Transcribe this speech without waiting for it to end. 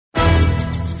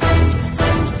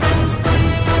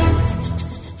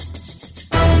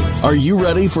Are you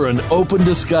ready for an open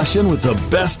discussion with the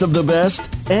best of the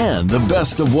best and the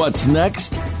best of what's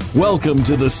next? Welcome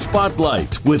to The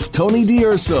Spotlight with Tony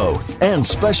DUrso and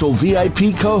special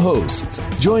VIP co-hosts.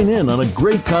 Join in on a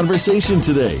great conversation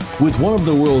today with one of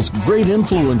the world's great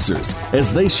influencers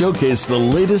as they showcase the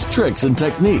latest tricks and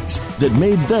techniques that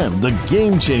made them the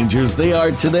game changers they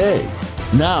are today.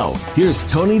 Now, here's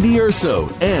Tony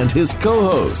DUrso and his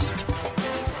co-host.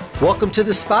 Welcome to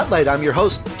The Spotlight. I'm your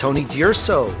host, Tony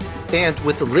DUrso. And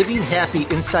with the Living Happy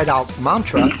Inside Out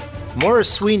mantra, Maura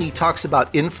Sweeney talks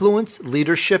about influence,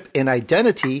 leadership, and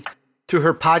identity through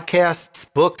her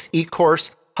podcasts, books,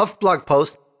 e-course, Huff blog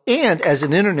post, and as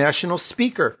an international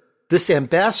speaker. This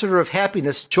ambassador of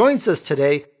happiness joins us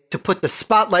today to put the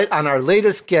spotlight on our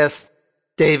latest guest,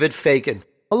 David Fagan.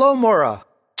 Hello, Maura.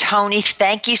 Tony,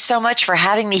 thank you so much for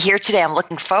having me here today. I'm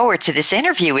looking forward to this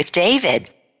interview with David.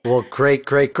 Well, great.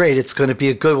 It's going to be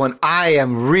a good one. I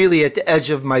am really at the edge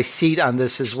of my seat on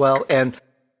this as well. And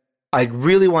I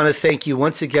really want to thank you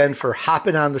once again for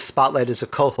hopping on the spotlight as a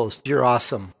co-host. You're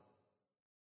awesome.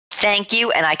 Thank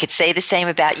you. And I could say the same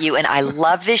about you. And I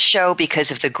love this show because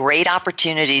of the great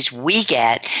opportunities we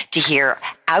get to hear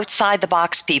outside the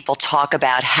box people talk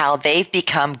about how they've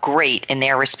become great in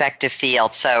their respective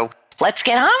fields. So let's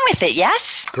get on with it,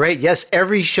 yes? Great, yes.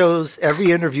 Every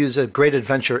interview is a great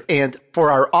adventure. And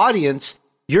for our audience,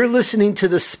 you're listening to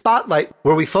The Spotlight,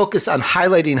 where we focus on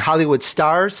highlighting Hollywood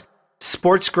stars,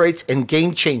 sports greats, and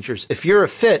game changers. If you're a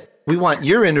fit, we want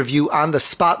your interview on The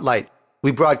Spotlight.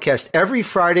 We broadcast every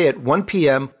Friday at 1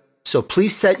 p.m., so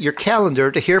please set your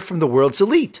calendar to hear from the world's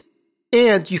elite.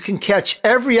 And you can catch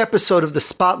every episode of The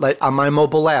Spotlight on my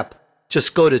mobile app.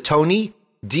 Just go to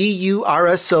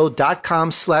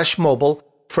TonyDUrso.com/mobile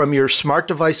from your smart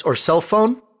device or cell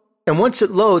phone. And once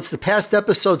it loads, the past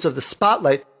episodes of The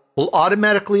Spotlight will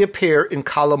automatically appear in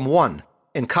column 1.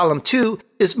 And column 2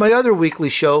 is my other weekly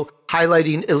show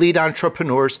highlighting elite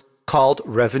entrepreneurs called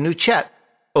Revenue Chat.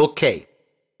 Okay,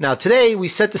 now today we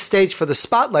set the stage for The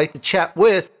Spotlight to chat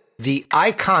with the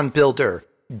icon builder,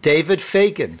 David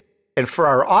Fagan. And for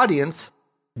our audience,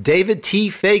 David T.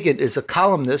 Fagan is a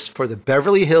columnist for the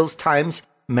Beverly Hills Times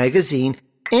Magazine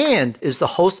and is the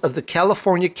host of the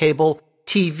California cable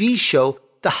TV show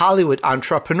The Hollywood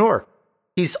Entrepreneur.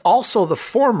 He's also the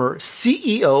former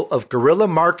CEO of Guerrilla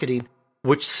Marketing,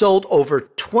 which sold over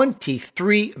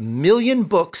 23 million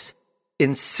books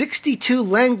in 62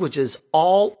 languages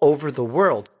all over the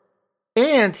world.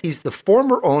 And he's the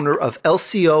former owner of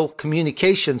LCO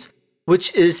Communications,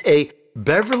 which is a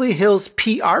Beverly Hills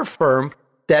PR firm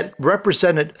that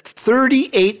represented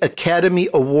 38 Academy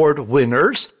Award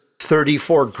winners,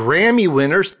 34 Grammy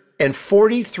winners, and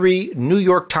 43 New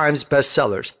York Times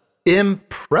bestsellers.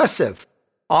 Impressive.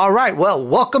 All right. Well,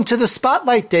 welcome to The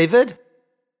Spotlight, David.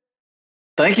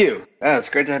 Thank you. Yeah, it's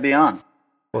great to have you on.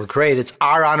 Well, great. It's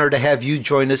our honor to have you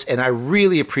join us, and I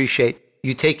really appreciate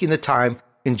you taking the time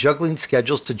in juggling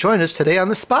schedules to join us today on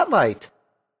The Spotlight.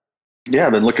 Yeah,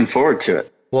 I've been looking forward to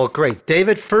it. Well, great.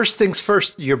 David, first things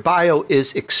first, your bio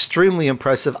is extremely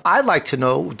impressive. I'd like to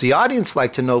know, the audience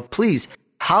like to know, please,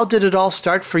 how did it all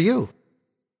start for you?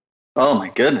 Oh, my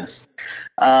goodness.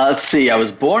 Let's see. I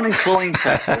was born in Killeen,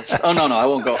 Texas. Oh, no, I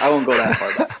won't go that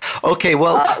far back. Okay,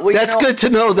 well that's good to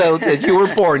know, though, that you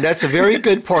were born. That's a very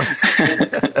good point.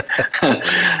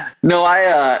 No,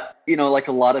 I like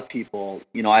a lot of people,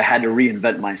 I had to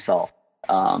reinvent myself.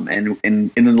 And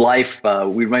in life,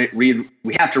 we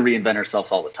have to reinvent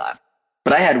ourselves all the time.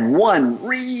 But I had one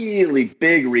really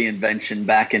big reinvention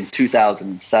back in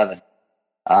 2007.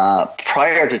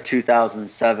 Prior to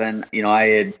 2007,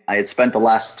 I had spent the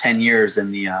last 10 years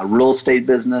in the real estate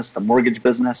business, the mortgage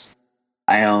business.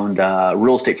 I owned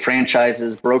real estate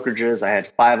franchises, brokerages. I had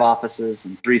 5 offices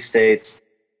in 3 states.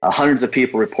 Hundreds of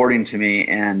people reporting to me.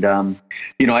 And,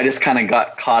 I just kind of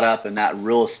got caught up in that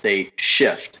real estate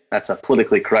shift. That's a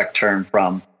politically correct term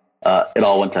from it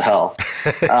all went to hell.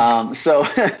 So,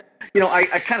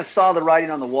 I kind of saw the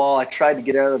writing on the wall. I tried to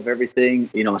get out of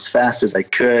everything, as fast as I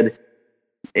could.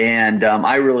 And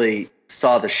I really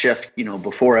saw the shift,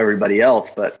 before everybody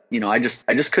else. But, I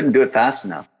just couldn't do it fast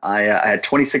enough. I had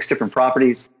 26 different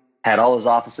properties, had all those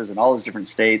offices in all those different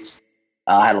states.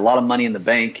 I had a lot of money in the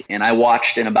bank, and I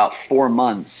watched in about 4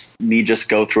 months me just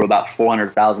go through about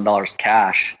 $400,000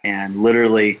 cash and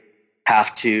literally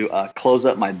have to close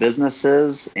up my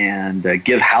businesses and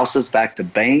give houses back to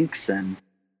banks. And,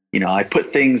 I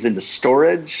put things into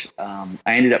storage. I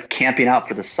ended up camping out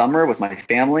for the summer with my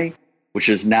family, which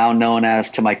is now known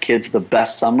as to my kids the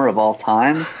best summer of all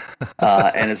time.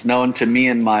 And is known to me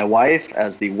and my wife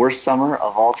as the worst summer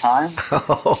of all time.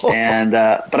 And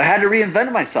but I had to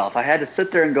reinvent myself. I had to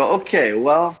sit there and go, okay,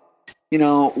 well,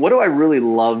 what do I really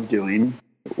love doing?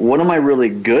 What am I really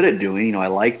good at doing? I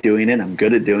like doing it. I'm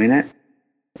good at doing it.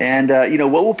 And,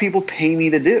 what will people pay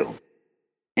me to do?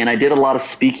 And I did a lot of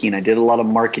speaking. I did a lot of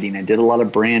marketing. I did a lot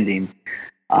of branding.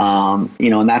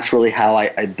 And that's really how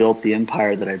I built the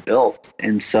empire that I built.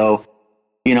 And so,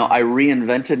 I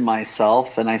reinvented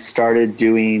myself and I started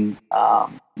doing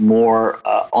more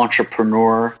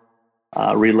entrepreneur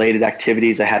related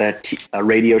activities. I had a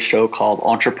radio show called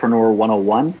Entrepreneur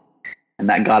 101, and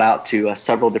that got out to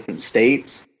several different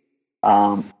states.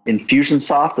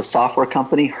 Infusionsoft, the software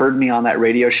company, heard me on that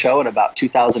radio show in about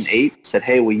 2008, said,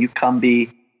 "Hey, will you come be,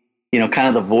 kind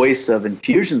of the voice of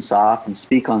Infusionsoft and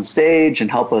speak on stage and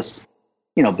help us,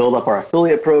 build up our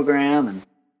affiliate program?" And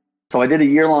so I did a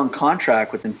year-long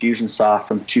contract with Infusionsoft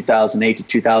from 2008 to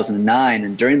 2009.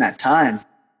 And during that time,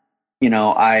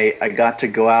 I got to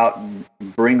go out and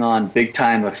bring on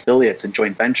big-time affiliates and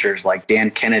joint ventures like Dan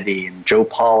Kennedy and Joe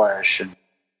Polish and,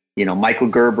 Michael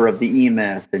Gerber of the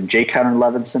E-Myth and Jay Counter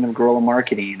Levinson of Guerrilla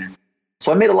Marketing. And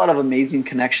so I made a lot of amazing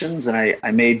connections, and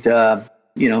I made, I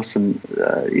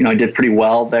did pretty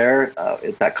well there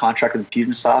at that contract with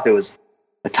Infusionsoft. It was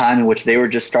a time in which they were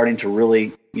just starting to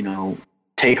really,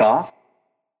 take off.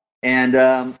 And,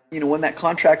 when that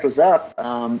contract was up,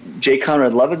 Jay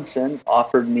Conrad Levinson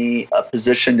offered me a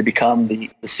position to become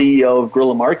the CEO of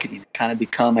Guerrilla Marketing, kind of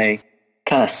become a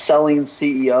kind of selling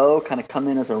CEO, kind of come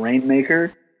in as a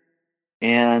rainmaker.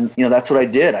 And, that's what I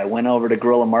did. I went over to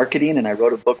Guerrilla Marketing and I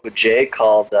wrote a book with Jay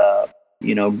called, the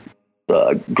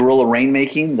Guerrilla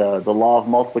Rainmaking, the Law of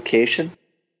Multiplication.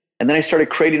 And then I started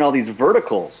creating all these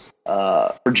verticals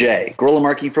for Jay: Guerrilla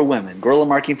Marketing for women, Guerrilla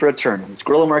Marketing for attorneys,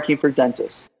 Guerrilla Marketing for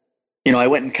dentists. I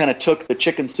went and kind of took the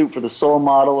chicken soup for the soul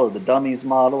model, or the dummies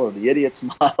model, or the idiots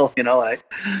model.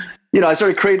 I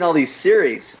started creating all these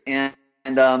series, and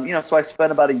so I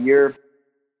spent about a year,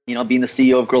 being the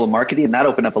CEO of Guerrilla Marketing, and that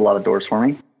opened up a lot of doors for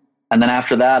me. And then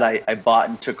after that, I bought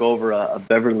and took over a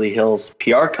Beverly Hills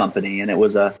PR company, and it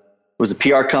was a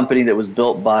PR company that was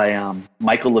built by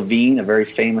Michael Levine, a very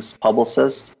famous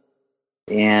publicist.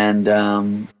 And,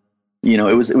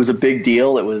 it was a big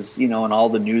deal. It was, in all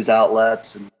the news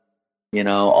outlets and,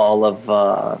 all of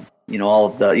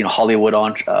the Hollywood,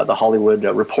 the Hollywood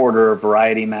Reporter,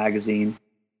 Variety magazine.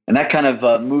 And that kind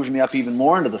of moved me up even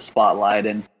more into the spotlight.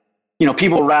 And,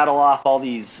 people rattle off all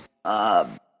these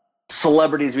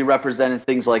celebrities we represented,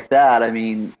 things like that. I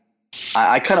mean,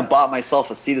 I kind of bought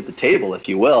myself a seat at the table, if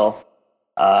you will.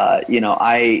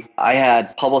 I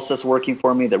had publicists working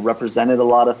for me that represented a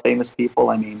lot of famous people.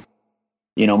 I mean,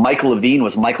 Michael Levine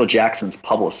was Michael Jackson's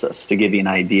publicist, to give you an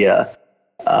idea.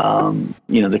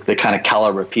 The kind of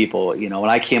caliber of people. When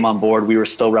I came on board, we were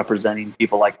still representing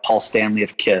people like Paul Stanley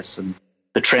of KISS and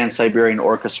the Trans-Siberian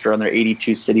Orchestra on their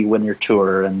 82-city winter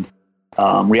tour, and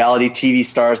reality TV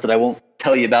stars that I won't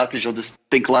tell you about because you'll just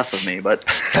think less of me. But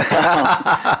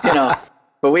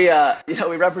but we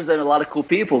represent a lot of cool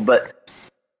people. But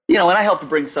and I helped to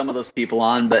bring some of those people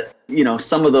on. But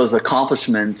some of those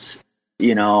accomplishments,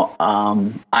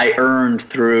 I earned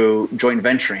through joint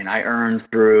venturing. I earned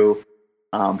through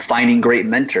finding great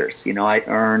mentors. I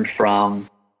earned from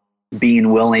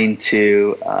being willing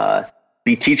to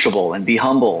be teachable and be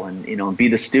humble and, and be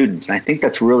the student. And I think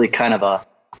that's really kind of a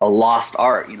lost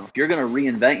art. If you're going to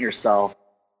reinvent yourself,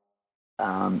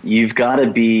 you've got to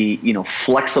be,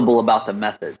 flexible about the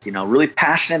methods, really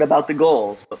passionate about the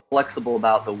goals, but flexible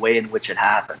about the way in which it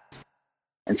happens.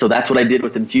 And so that's what I did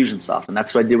with Infusionsoft, and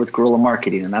that's what I did with Guerrilla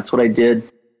Marketing, and that's what I did,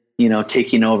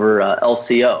 taking over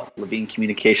LCO, Levine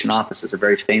Communication Offices, a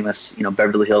very famous,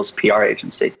 Beverly Hills PR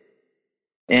agency.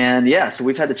 And so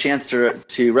we've had the chance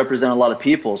to represent a lot of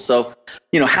people. So,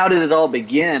 how did it all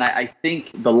begin? I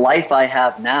think the life I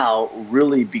have now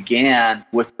really began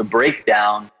with the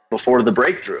breakdown before the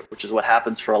breakthrough, which is what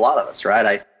happens for a lot of us,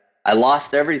 right? I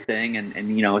lost everything, and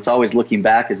it's always looking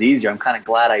back is easier. I'm kind of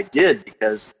glad I did,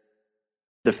 because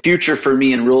the future for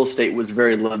me in real estate was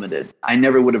very limited. I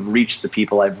never would have reached the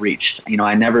people I've reached.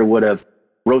 I never would have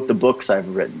wrote the books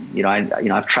I've written.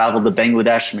 I've traveled to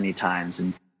Bangladesh many times,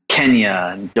 and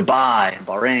Kenya and Dubai and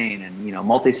Bahrain, and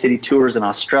multi-city tours in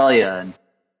Australia, and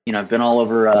I've been all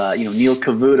over Neil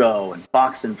Cavuto and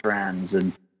Fox and Friends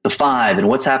and The Five and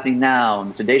What's Happening Now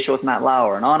and Today Show with Matt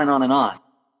Lauer, and on and on and on.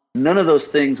 None of those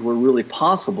things were really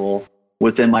possible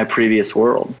within my previous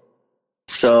world.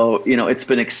 So, it's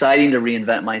been exciting to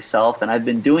reinvent myself, and I've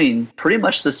been doing pretty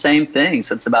much the same thing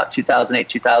since about 2008,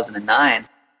 2009,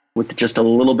 with just a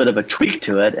little bit of a tweak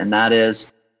to it, and that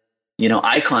is,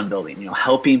 icon building,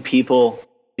 helping people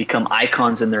become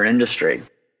icons in their industry,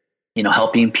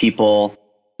 helping people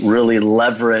really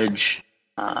leverage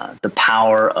the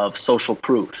power of social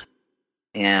proof.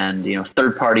 and,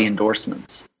 third-party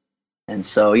endorsements. And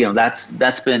so,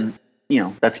 that's been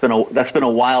a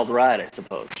wild ride, I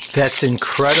suppose. That's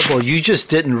incredible. You just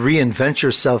didn't reinvent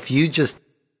yourself. You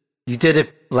did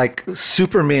it like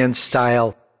Superman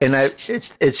style. And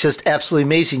it's just absolutely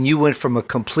amazing. You went from a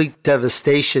complete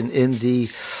devastation in the,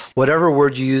 whatever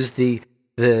word you use, the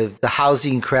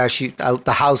housing crash,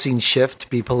 the housing shift, to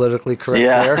be politically correct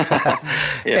there.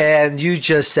 Yeah. And you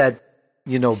just said,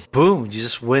 boom, you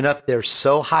just went up there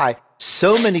so high.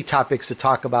 So many topics to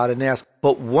talk about and ask.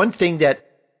 But one thing that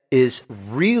is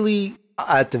really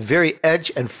at the very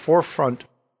edge and forefront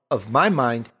of my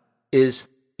mind is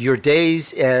your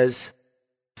days as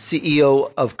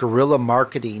CEO of Guerrilla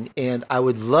Marketing. And I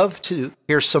would love to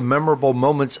hear some memorable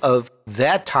moments of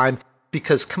that time,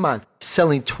 because come on,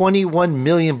 selling 21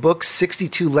 million books,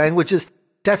 62 languages,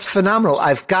 that's phenomenal.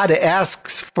 I've got to ask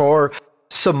for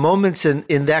some moments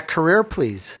in that career,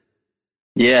 please.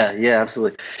 Yeah,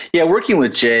 absolutely. Yeah, working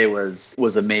with Jay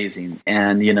was amazing.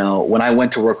 And, when I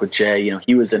went to work with Jay,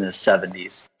 he was in his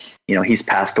 70s. He's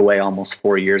passed away almost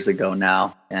 4 years ago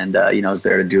now. And, I was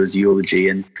there to do his eulogy.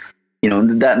 And,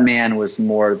 that man was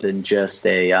more than just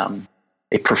a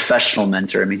professional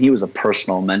mentor. I mean, he was a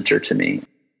personal mentor to me.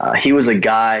 He was a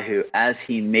guy who, as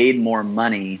he made more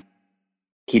money,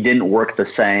 he didn't work the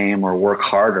same or work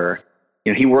harder.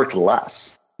 He worked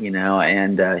less.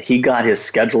 And he got his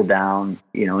schedule down,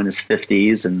 in his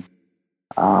 50s. And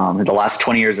in the last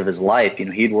 20 years of his life,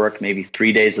 he'd work maybe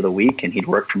 3 days of the week, and he'd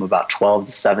work from about 12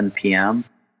 to 7 p.m.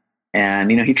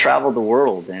 And, he traveled the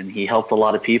world, and he helped a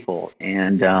lot of people.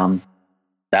 And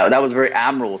that was very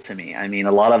admirable to me. I mean,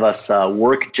 a lot of us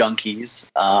work junkies,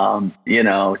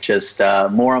 just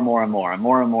more and more and more and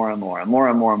more and more and more and more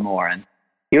and more and more. And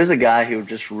he was a guy who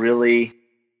just really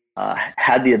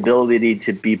had the ability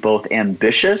to be both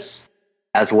ambitious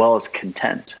as well as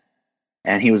content.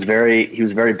 And he was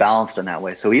very balanced in that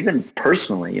way. So even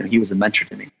personally, he was a mentor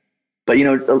to me. But,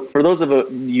 for those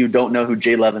of you who don't know who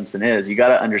Jay Levinson is, you got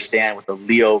to understand what the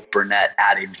Leo Burnett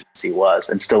ad agency was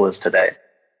and still is today.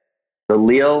 The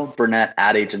Leo Burnett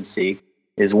ad agency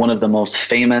is one of the most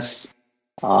famous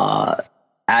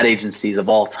ad agencies of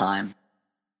all time.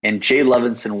 And Jay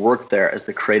Levinson worked there as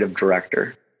the creative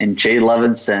director. And Jay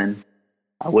Levinson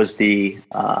was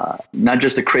not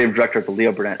just the creative director of the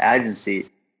Leo Burnett agency,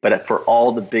 but for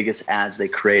all the biggest ads they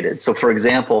created. So, for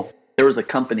example, there was a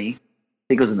company, I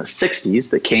think it was in the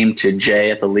 60s, that came to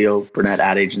Jay at the Leo Burnett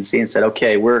ad agency and said,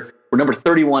 okay, we're number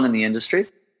 31 in the industry,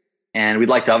 and we'd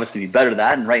like to obviously be better than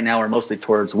that. And right now we're mostly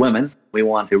towards women. We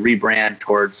want to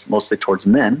rebrand mostly towards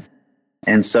men.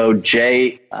 And so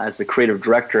Jay, as the creative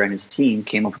director, and his team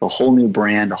came up with a whole new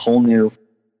brand, a whole new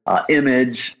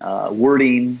image,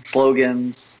 wording,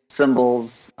 slogans,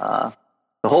 symbols, the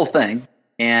whole thing.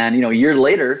 And, a year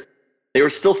later, they were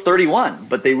still 31,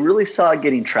 but they really saw it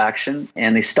getting traction,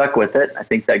 and they stuck with it. I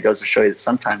think that goes to show you that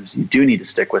sometimes you do need to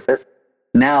stick with it.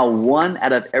 Now, 1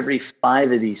 out of every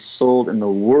 5 of these sold in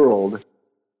the world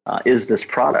is this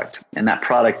product. And that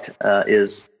product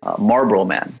is Marlboro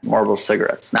Man, Marlboro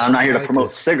cigarettes. Now, I'm not here to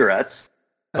promote cigarettes,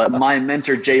 but my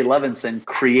mentor, Jay Levinson,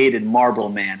 created Marlboro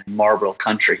Man in Marlboro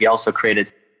country. He also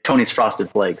created Tony's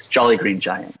Frosted Flakes, Jolly Green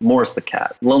Giant, Morris the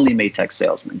Cat, Lonely Maytag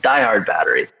Salesman, Die Hard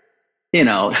Battery,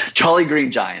 Jolly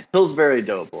Green Giant, Pillsbury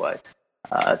Doughboy,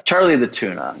 Charlie the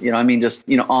Tuna, just,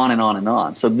 on and on and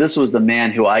on. So this was the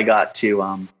man who I got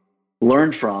to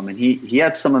learn from. And he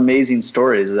had some amazing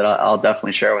stories that I'll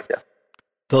definitely share with you.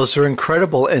 Those are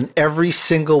incredible. And every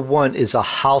single one is a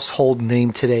household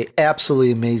name today.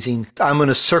 Absolutely amazing. I'm going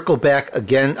to circle back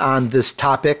again on this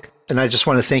topic. And I just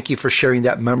want to thank you for sharing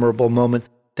that memorable moment.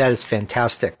 That is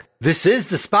fantastic. This is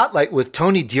The Spotlight with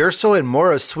Tony DUrso and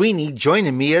Maura Sweeney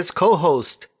joining me as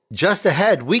co-host. Just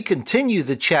ahead, we continue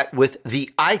the chat with the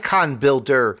icon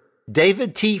builder,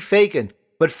 David T. Fagan.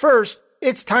 But first,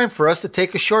 it's time for us to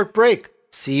take a short break.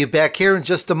 See you back here in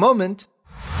just a moment.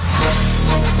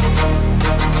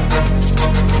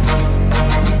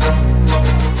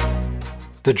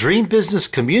 The Dream Business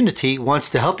Community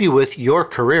wants to help you with your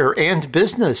career and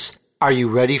business. Are you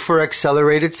ready for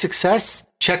accelerated success?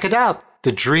 Check it out.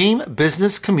 The Dream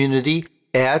Business Community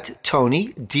at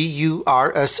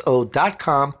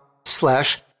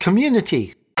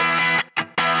TonyDUrso.com/community.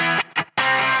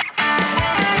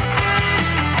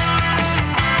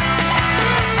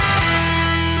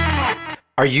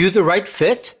 Are you the right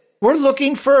fit? We're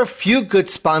looking for a few good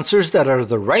sponsors that are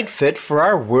the right fit for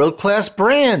our world-class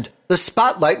brand, The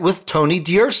Spotlight with Tony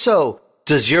DUrso.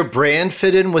 Does your brand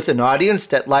fit in with an audience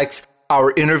that likes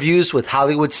our interviews with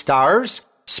Hollywood stars,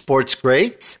 sports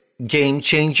greats, game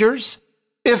changers?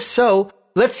 If so,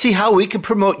 let's see how we can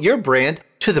promote your brand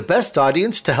to the best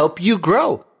audience to help you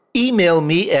grow. Email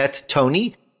me at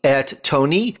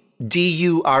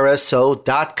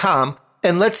tony@TonyDUrso.com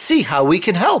and let's see how we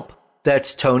can help.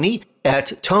 That's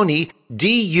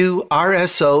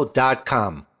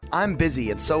Tony@TonyDUrso.com. I'm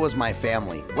busy and so is my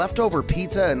family. Leftover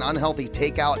pizza and unhealthy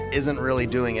takeout isn't really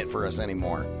doing it for us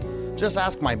anymore. Just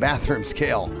ask my bathroom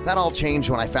scale. That all changed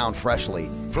when I found Freshly.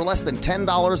 For less than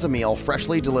 $10 a meal,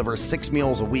 Freshly delivers 6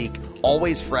 meals a week,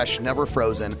 always fresh, never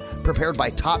frozen, prepared by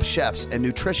top chefs and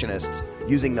nutritionists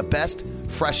using the best,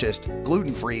 freshest,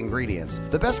 gluten-free ingredients.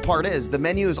 The best part is the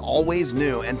menu is always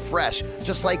new and fresh,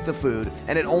 just like the food,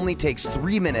 and it only takes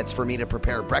 3 minutes for me to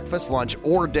prepare breakfast, lunch,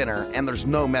 or dinner, and there's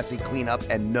no messy cleanup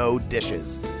and no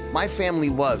dishes. My family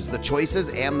loves the choices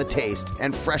and the taste,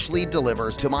 and Freshly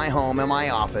delivers to my home and my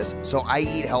office, so I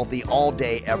eat healthy all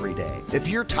day, every day. If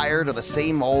you're tired of the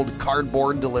same old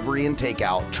cardboard delivery and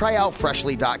takeout, try out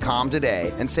Freshly.com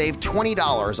today and save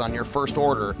 $20 on your first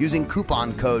order using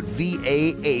coupon code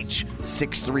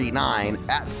VAH639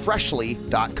 at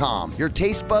Freshly.com. Your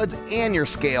taste buds and your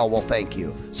scale will thank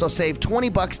you. So save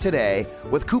 $20 today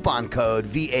with coupon code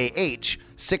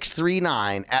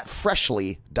VAH639 at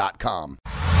Freshly.com.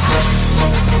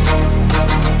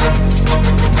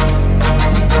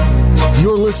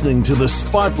 You're listening to The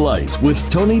Spotlight with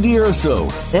Tony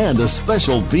DUrso and a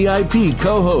special VIP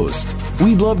co-host.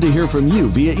 We'd love to hear from you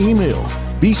via email.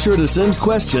 Be sure to send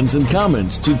questions and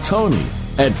comments to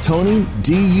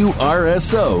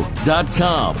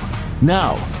Tony@TonyDUrso.com.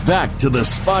 Now, back to The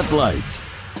Spotlight.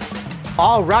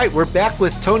 All right, we're back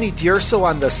with Tony DUrso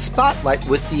on The Spotlight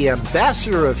with the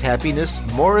ambassador of happiness,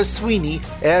 Maura Sweeney,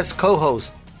 as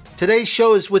co-host. Today's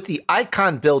show is with the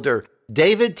icon builder,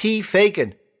 David T.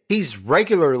 Fagan. He's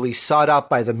regularly sought out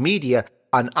by the media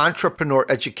on entrepreneur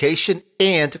education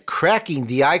and cracking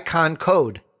the icon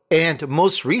code, and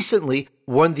most recently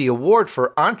won the award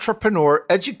for Entrepreneur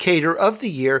Educator of the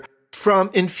Year from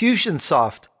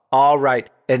Infusionsoft. All right,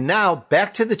 and now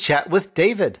back to the chat with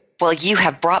David. Well, you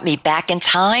have brought me back in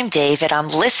time, David. I'm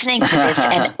listening to this.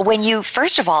 And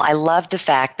first of all, I love the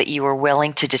fact that you were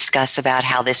willing to discuss about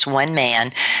how this one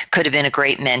man could have been a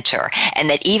great mentor. And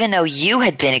that even though you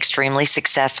had been extremely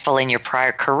successful in your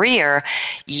prior career,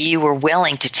 you were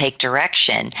willing to take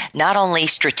direction, not only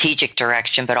strategic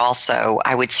direction, but also,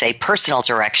 I would say, personal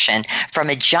direction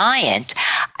from a giant.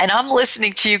 And I'm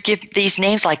listening to you give these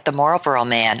names like the Marlboro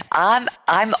Man. I'm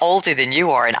older than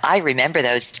you are, and I remember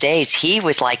those days. He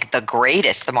was like the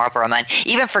greatest, the Marlboro Man,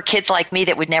 even for kids like me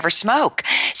that would never smoke.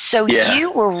 So you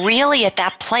were really at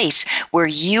that place where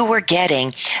you were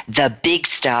getting the big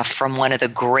stuff from one of the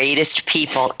greatest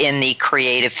people in the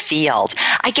creative field.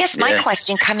 I guess my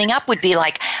question coming up would be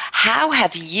like, how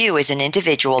have you as an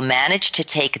individual managed to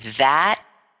take that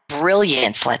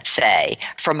brilliance, let's say,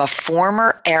 from a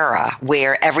former era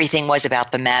where everything was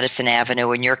about the Madison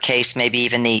Avenue, in your case, maybe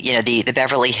even the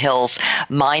Beverly Hills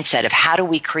mindset of how do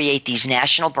we create these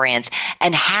national brands,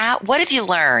 and what have you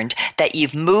learned that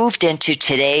you've moved into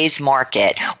today's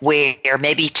market where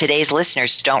maybe today's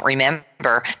listeners don't remember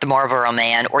the Marlboro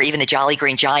Man or even the Jolly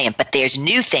Green Giant, but there's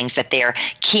new things that they're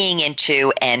keying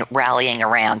into and rallying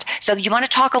around. So you want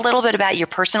to talk a little bit about your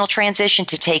personal transition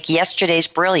to take yesterday's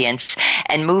brilliance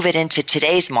and move it into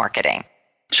today's marketing?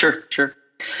 Sure.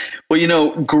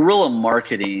 Well, guerrilla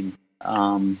marketing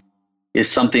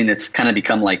is something that's kind of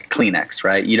become like Kleenex,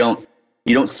 right? You don't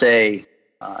say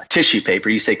tissue paper,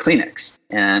 you say Kleenex.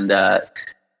 And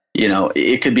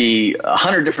it could be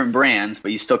 100 different brands,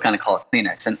 but you still kind of call it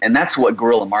Kleenex. And that's what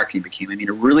guerrilla marketing became. I mean,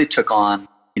 it really took on,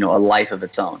 a life of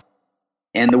its own.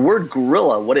 And the word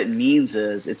guerrilla, what it means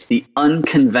is it's the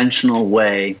unconventional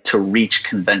way to reach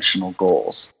conventional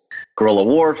goals. Guerrilla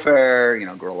warfare,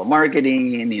 guerrilla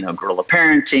marketing, guerrilla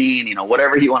parenting,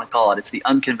 whatever you want to call it. It's the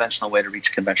unconventional way to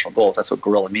reach conventional goals. That's what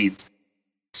guerrilla means.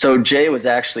 So Jay was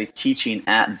actually teaching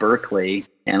at Berkeley,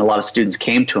 and a lot of students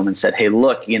came to him and said, hey,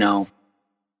 look,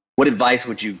 what advice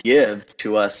would you give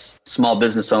to us small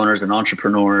business owners and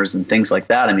entrepreneurs and things like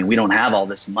that? I mean, we don't have all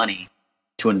this money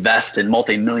to invest in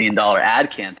multi-million-dollar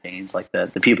ad campaigns like the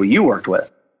people you worked with.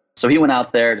 So he went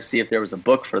out there to see if there was a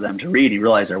book for them to read. He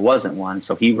realized there wasn't one.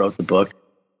 So he wrote the book,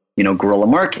 Guerrilla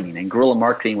Marketing. And guerrilla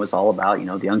marketing was all about,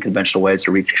 the unconventional ways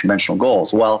to reach conventional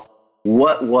goals. Well,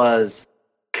 what was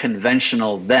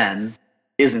conventional then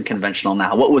isn't conventional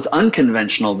now. What was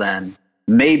unconventional then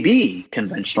may be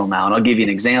conventional now. And I'll give you an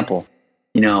example.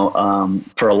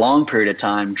 For a long period of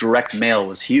time, direct mail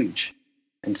was huge.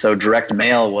 And so direct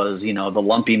mail was, the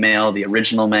lumpy mail, the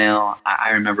original mail.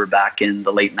 I remember back in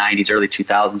the late 90s, early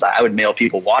 2000s, I would mail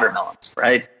people watermelons,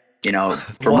 right?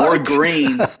 For more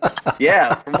green,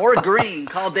 for more green,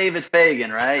 call David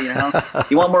Fagan, right?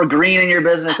 You want more green in your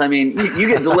business? I mean, you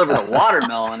get delivered a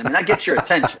watermelon. I mean, that gets your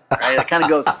attention, right? It kind of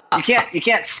goes, you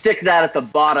can't stick that at the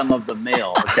bottom of the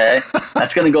mail, okay?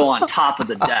 That's going to go on top of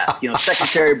the desk.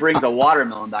 Secretary brings a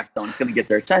watermelon back home, it's going to get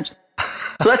their attention.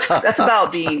 So that's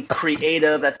about being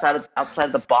creative. That's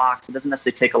outside the box. It doesn't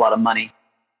necessarily take a lot of money.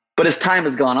 But as time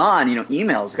has gone on,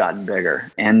 email's gotten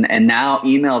bigger, and now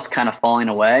email's kind of falling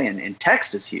away, and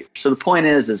text is huge. So the point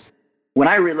is when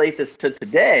I relate this to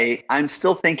today, I'm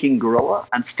still thinking guerrilla.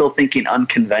 I'm still thinking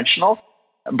unconventional,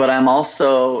 but I'm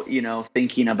also,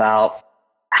 thinking about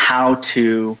how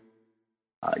to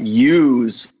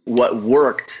use what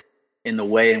worked in the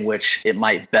way in which it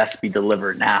might best be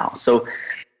delivered now. So,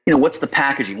 what's the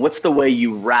packaging? What's the way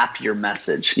you wrap your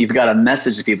message? You've got a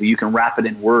message to people. You can wrap it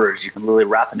in words. You can literally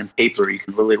wrap it in paper. You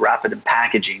can literally wrap it in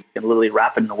packaging. You can literally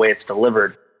wrap it in the way it's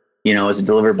delivered. Is it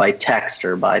delivered by text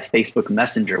or by Facebook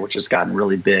Messenger, which has gotten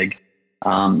really big?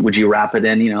 Would you wrap it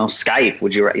in, Skype?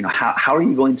 Would you, how are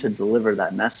you going to deliver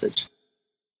that message?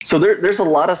 So there's a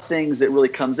lot of things that really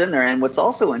comes in there. And what's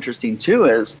also interesting too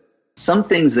is some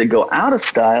things that go out of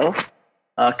style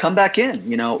come back in.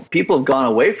 People have gone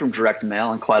away from direct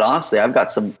mail, and quite honestly, I've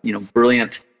got some,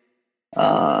 brilliant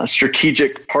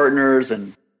strategic partners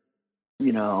and,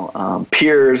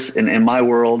 peers in my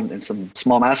world and some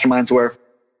small masterminds where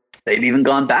they've even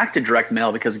gone back to direct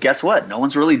mail because guess what? No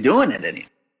one's really doing it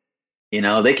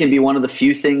anymore. They can be one of the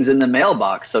few things in the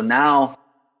mailbox. So now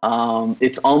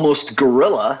it's almost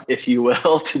guerrilla, if you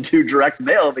will, to do direct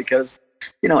mail because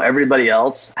everybody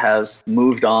else has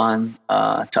moved on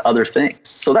to other things.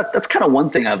 So that's kind of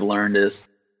one thing I've learned is,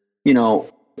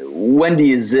 when do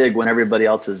you zig when everybody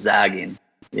else is zagging?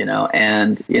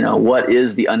 And what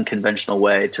is the unconventional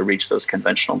way to reach those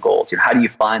conventional goals? How do you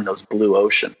find those blue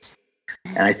oceans?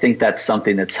 And I think that's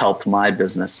something that's helped my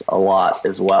business a lot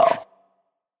as well.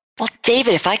 Well,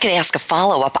 David, if I could ask a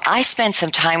follow-up, I spent some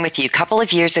time with you a couple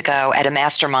of years ago at a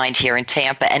mastermind here in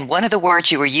Tampa, and one of the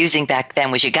words you were using back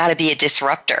then was you got to be a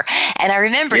disruptor. And I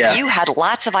remember you had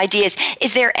lots of ideas.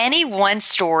 Is there any one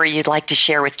story you'd like to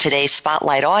share with today's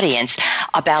Spotlight audience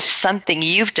about something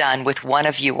you've done with one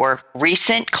of your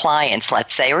recent clients,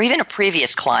 let's say, or even a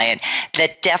previous client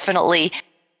that definitely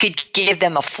could give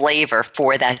them a flavor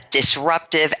for that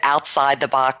disruptive, outside the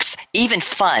box, even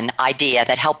fun idea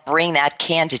that helped bring that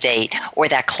candidate or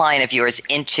that client of yours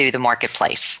into the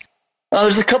marketplace?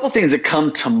 There's a couple things that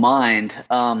come to mind.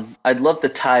 I'd love to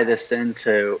tie this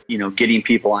into, getting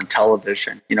people on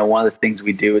television. One of the things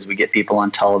we do is we get people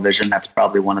on television. That's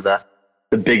probably one of the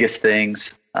biggest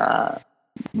things that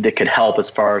could help as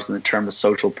far as in the term of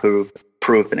social proof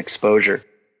and exposure.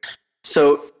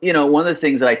 So, one of the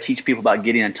things that I teach people about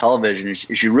getting on television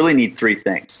is you really need three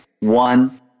things.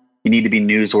 One, you need to be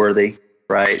newsworthy,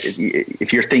 right?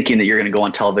 If you're thinking that you're going to go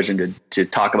on television to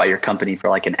talk about your company for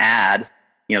like an ad,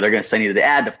 they're going to send you to the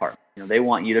ad department. They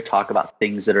want you to talk about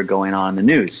things that are going on in the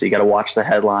news. So you got to watch the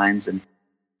headlines and,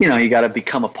 you got to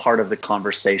become a part of the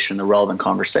conversation, the relevant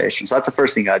conversation. So that's the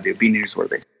first thing you got to do, be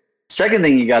newsworthy. Second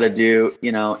thing you got to do,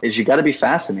 is you got to be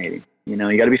fascinating. You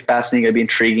got to be fascinating, you got to be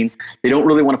intriguing. They don't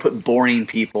really want to put boring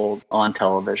people on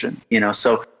television,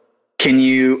 So can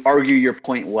you argue your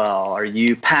point well? Are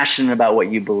you passionate about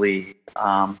what you believe?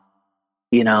 Do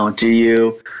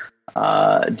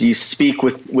you speak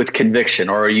with conviction,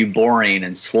 or are you boring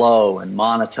and slow and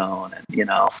monotone? And,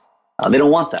 they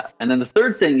don't want that. And then the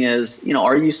third thing is,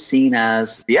 are you seen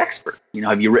as the expert?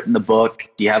 Have you written the book?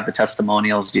 Do you have the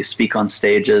testimonials? Do you speak on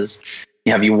stages?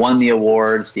 Have you won the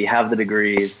awards? Do you have the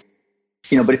degrees?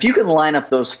 But if you can line up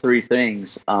those three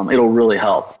things, it'll really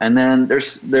help. And then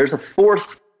there's a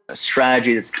fourth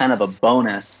strategy that's kind of a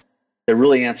bonus that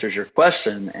really answers your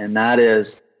question, and that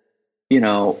is,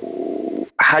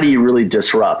 how do you really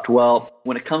disrupt? Well,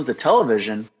 when it comes to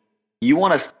television, you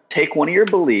want to take one of your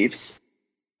beliefs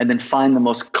and then find the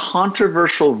most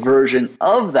controversial version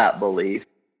of that belief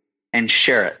and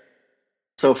share it.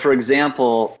 So, for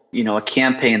example, a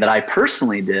campaign that I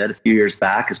personally did a few years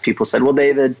back is people said, well,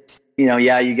 David, you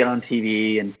get on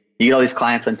TV and you get all these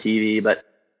clients on TV, but,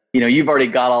 you've already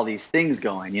got all these things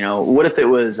going. What if it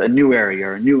was a new area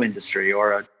or a new industry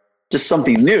or just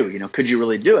something new? Could you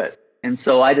really do it? And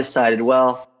so I decided,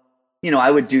 well,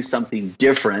 I would do something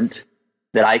different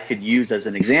that I could use as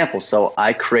an example. So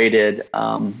I created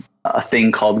a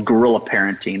thing called Guerrilla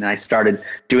Parenting, and I started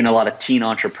doing a lot of teen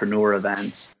entrepreneur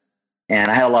events. And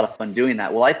I had a lot of fun doing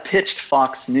that. Well, I pitched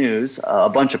Fox News a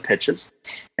bunch of pitches.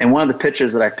 And one of the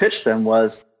pitches that I pitched them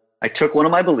was, I took one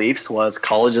of my beliefs was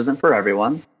college isn't for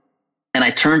everyone. And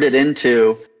I turned it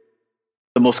into,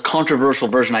 the most controversial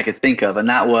version I could think of, and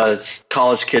that was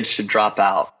college kids should drop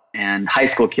out, and high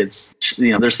school kids,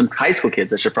 there's some high school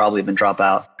kids that should probably even drop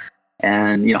out.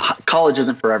 And, college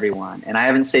isn't for everyone. And I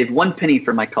haven't saved one penny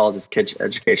for my college kids'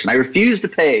 education. I refuse to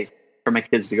pay for my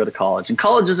kids to go to college. And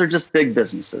colleges are just big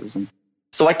businesses. And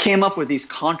so I came up with these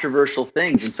controversial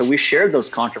things. And so we shared those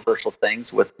controversial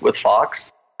things with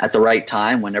Fox at the right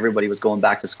time when everybody was going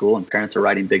back to school and parents were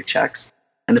writing big checks.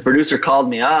 And the producer called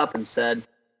me up and said,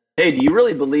 "Hey, do you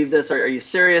really believe this? Are you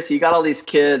serious? You got all these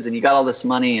kids and you got all this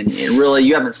money and really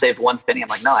you haven't saved one penny?" I'm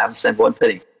like, "No, I haven't saved one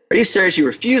penny." "Are you serious? You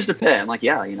refuse to pay?" I'm like,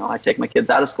 "Yeah, I take my kids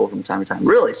out of school from time to time."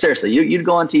 "Really? Seriously? You'd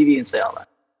go on TV and say all that?"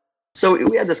 So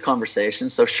we had this conversation.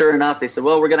 So sure enough, they said,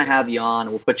 "Well, we're going to have you on and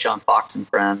we'll put you on Fox and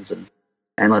Friends and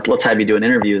let's have you do an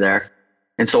interview there."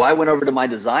 And so I went over to my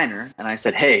designer and I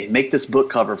said, "Hey, make this book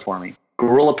cover for me.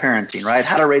 Guerrilla Parenting, right?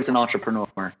 How to raise an entrepreneur,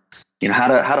 how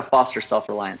to foster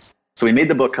self-reliance." So we made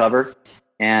the book cover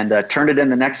and turned it in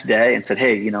the next day and said,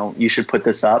 "Hey, you should put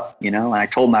this up, and I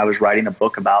told them I was writing a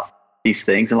book about these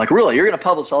things. And like, "Really, you're going to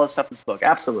publish all this stuff in this book?"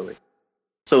 "Absolutely."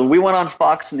 So we went on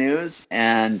Fox News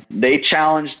and they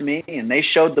challenged me and they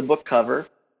showed the book cover.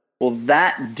 Well,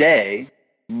 that day,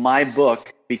 my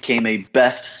book became a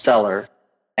bestseller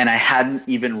and I hadn't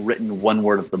even written one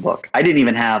word of the book. I didn't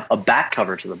even have a back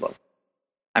cover to the book.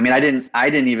 I mean, I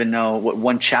didn't even know what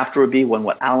one chapter would be,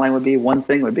 what outline would be, one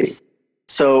thing would be.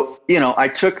 So, I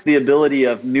took the ability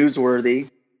of newsworthy,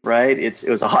 right? It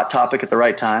was a hot topic at the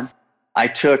right time. I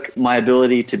took my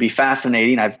ability to be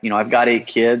fascinating. I've got 8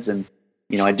 kids and,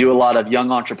 I do a lot of young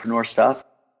entrepreneur stuff.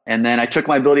 And then I took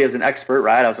my ability as an expert,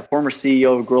 right? I was a former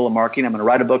CEO of Guerrilla Marketing. I'm going to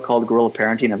write a book called Guerrilla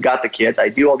Parenting. I've got the kids. I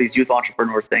do all these youth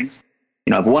entrepreneur things.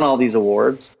 I've won all these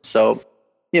awards. So,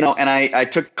 and I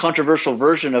took controversial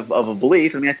version of a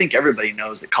belief. I mean, I think everybody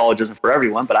knows that college isn't for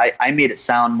everyone, but I made it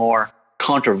sound more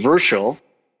controversial.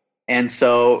 And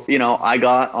so, I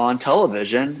got on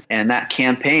television and that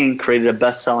campaign created a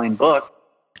best-selling book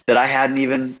that I hadn't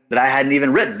even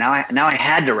written. Now I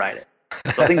had to write it.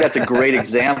 So I think that's a great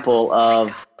example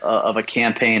of a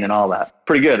campaign and all that.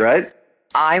 Pretty good, right?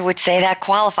 I would say that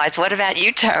qualifies. What about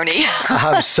you, Tony?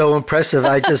 I'm so impressive.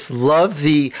 I just love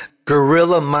the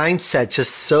guerrilla mindset,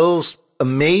 just so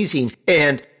amazing.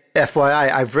 And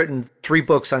FYI, I've written 3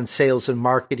 books on sales and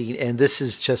marketing, and this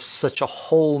is just such a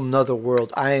whole nother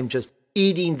world. I am just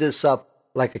eating this up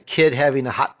like a kid having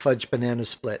a hot fudge banana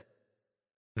split.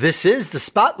 This is The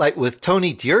Spotlight with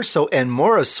Tony DUrso and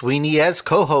Maura Sweeney as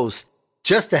co-host.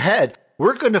 Just ahead,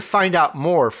 we're going to find out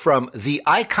more from the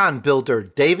icon builder,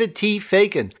 David T.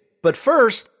 Fagan. But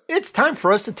first, it's time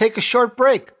for us to take a short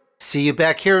break. See you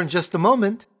back here in just a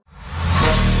moment.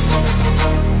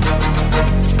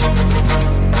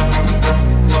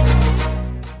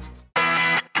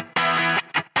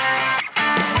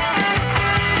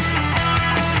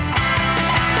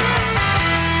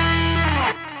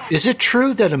 Is it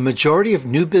true that a majority of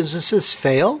new businesses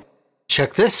fail?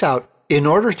 Check this out. In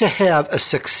order to have a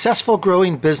successful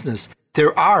growing business,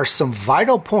 there are some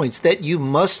vital points that you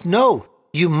must know.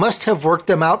 You must have worked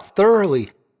them out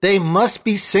thoroughly. They must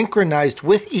be synchronized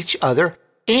with each other,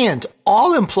 and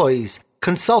all employees,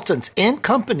 consultants, and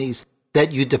companies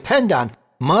that you depend on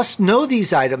must know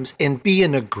these items and be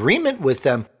in agreement with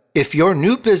them if your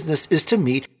new business is to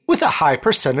meet with a high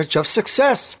percentage of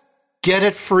success. Get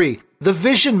it free. The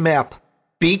Vision Map.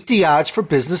 Beat the odds for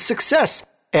business success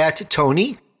at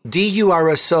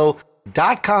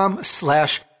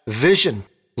TonyDUrso.com/vision.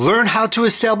 Learn how to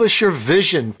establish your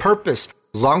vision, purpose,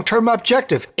 long-term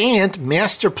objective, and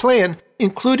master plan,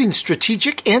 including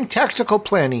strategic and tactical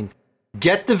planning.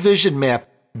 Get the Vision Map.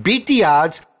 Beat the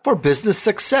odds for business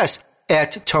success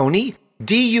at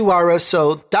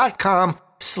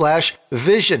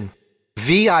TonyDUrso.com/vision.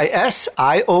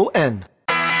 VISION.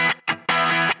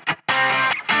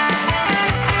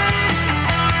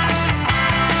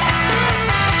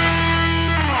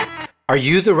 Are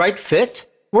you the right fit?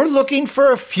 We're looking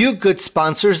for a few good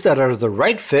sponsors that are the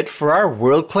right fit for our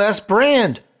world-class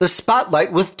brand, The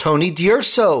Spotlight with Tony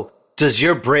DUrso. Does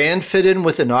your brand fit in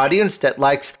with an audience that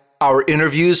likes our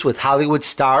interviews with Hollywood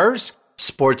stars,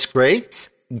 sports greats,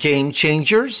 game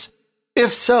changers?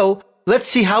 If so, let's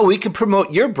see how we can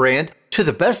promote your brand to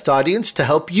the best audience to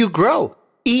help you grow.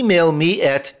 Email me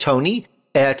at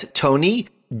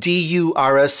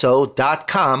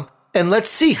tony@TonyDUrso.com and let's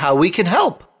see how we can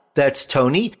help. That's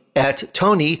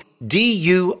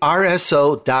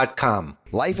Tony@TonyDUrso.com.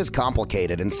 Life is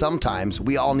complicated and sometimes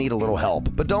we all need a little help,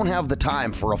 but don't have the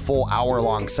time for a full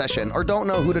hour-long session or don't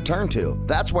know who to turn to.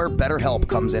 That's where BetterHelp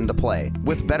comes into play.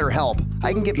 With BetterHelp,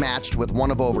 I can get matched with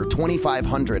one of over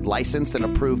 2,500 licensed and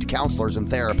approved counselors and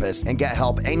therapists and get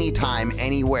help anytime,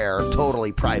 anywhere,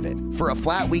 totally private. For a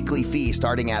flat weekly fee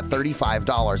starting at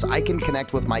 $35, I can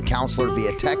connect with my counselor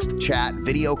via text, chat,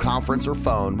 video conference, or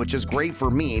phone, which is great for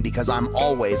me because I'm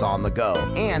always on the go.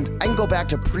 And I can go back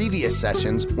to previous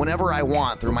sessions whenever I want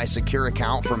through my secure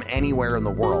account from anywhere in the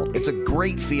world. It's a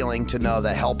great feeling to know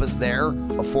that help is there,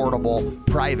 affordable,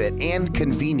 private, and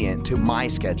convenient to my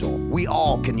schedule. We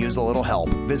all can use a little help.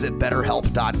 Visit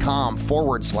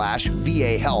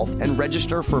betterhelp.com/VA Health and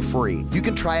register for free. You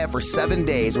can try it for 7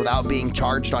 days without being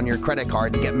charged on your credit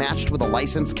card and get matched with a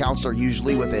licensed counselor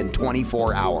usually within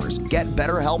 24 hours. Get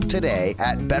BetterHelp today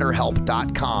at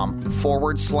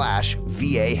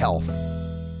betterhelp.com/VA Health.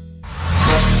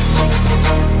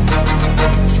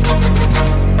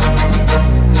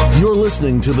 You're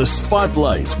listening to The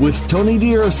Spotlight with Tony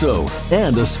DUrso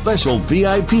and a special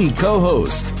VIP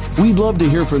co-host. We'd love to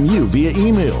hear from you via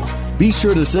email. Be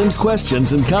sure to send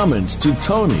questions and comments to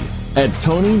Tony at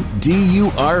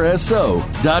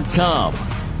TonyDUrso.com.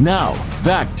 Now,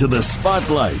 back to The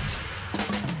Spotlight.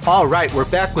 All right, we're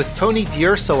back with Tony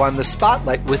DUrso on The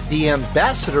Spotlight with the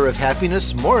ambassador of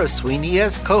happiness, Maura Sweeney,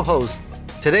 as co-host.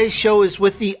 Today's show is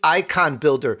with the icon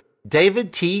builder,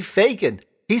 David T. Fagan.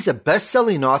 He's a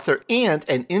best-selling author and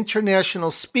an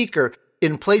international speaker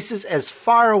in places as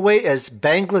far away as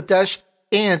Bangladesh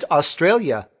and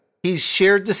Australia. He's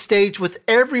shared the stage with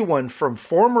everyone from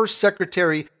former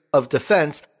Secretary of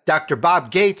Defense, Dr. Bob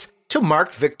Gates, to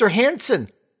Mark Victor Hansen.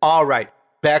 All right,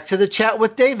 back to the chat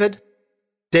with David.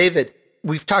 David,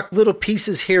 we've talked little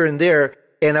pieces here and there,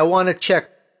 and I want to check.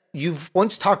 You've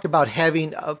once talked about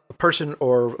having a person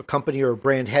or a company or a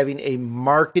brand having a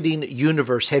marketing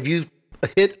universe. Have you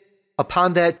hit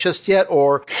upon that just yet,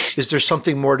 or is there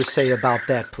something more to say about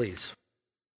that, please?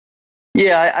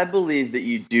 Yeah, I believe that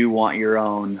you do want your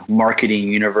own marketing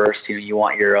universe. You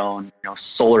want your own,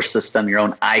 solar system, your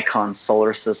own icon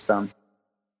solar system.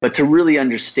 But to really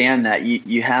understand that,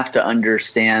 you have to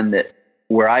understand that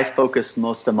where I focus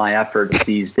most of my efforts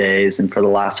these days and for the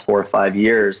last 4 or 5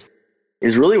 years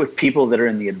is really with people that are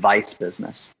in the advice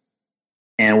business.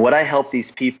 And what I help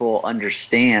these people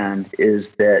understand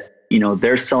is that,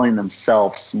 they're selling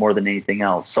themselves more than anything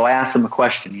else. So I ask them a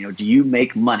question, do you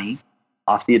make money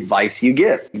off the advice you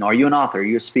give? Are you an author? Are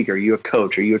you a speaker? Are you a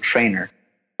coach? Are you a trainer?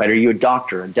 Right? Are you a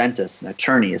doctor, a dentist, an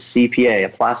attorney, a CPA, a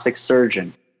plastic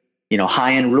surgeon,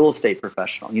 high-end real estate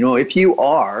professional? If you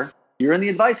are, you're in the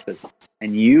advice business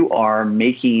and you are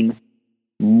making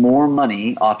more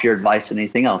money off your advice than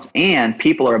anything else. And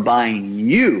people are buying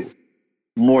you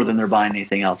more than they're buying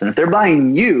anything else. And if they're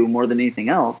buying you more than anything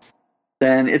else,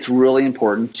 then it's really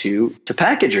important to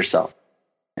package yourself.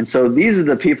 And so these are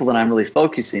the people that I'm really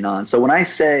focusing on. So when I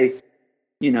say,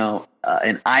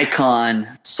 an icon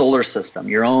solar system,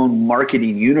 your own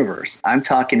marketing universe, I'm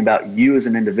talking about you as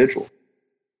an individual.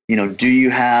 Do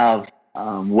you have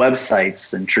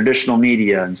websites and traditional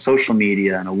media and social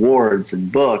media and awards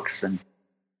and books and,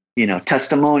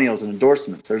 testimonials and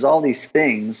endorsements? There's all these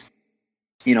things,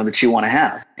 that you want to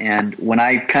have. And when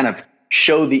I kind of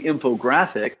show the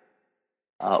infographic,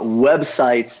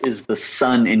 websites is the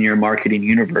sun in your marketing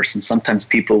universe. And sometimes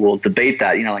people will debate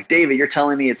that, like, David, you're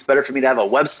telling me it's better for me to have a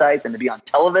website than to be on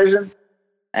television?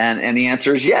 And the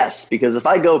answer is yes, because if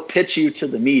I go pitch you to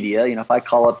the media, if I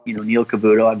call up, Neil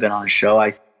Cavuto, I've been on his show,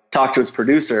 I talk to his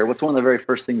producer, what's one of the very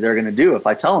first things they're going to do if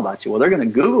I tell them about you? Well, they're going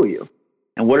to Google you.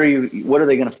 And what are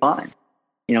they going to find?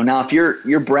 Now if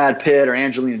you're Brad Pitt or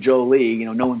Angelina Jolie,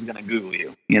 no one's going to Google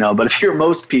you, but if you're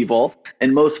most people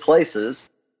in most places,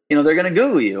 they're going to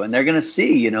Google you and they're going to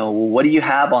see, what do you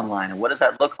have online and what does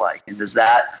that look like? And does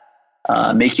that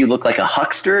make you look like a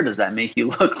huckster? Does that make you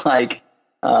look like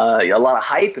a lot of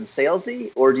hype and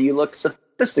salesy? Or do you look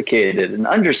sophisticated and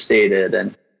understated?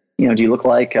 And, do you look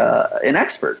like an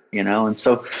expert, And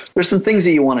so there's some things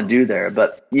that you want to do there.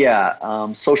 But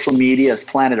yeah, social media is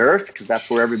planet Earth because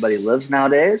that's where everybody lives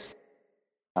nowadays.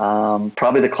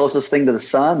 Probably the closest thing to the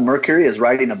sun, Mercury, is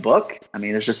writing a book. I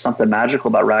mean, there's just something magical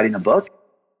about writing a book.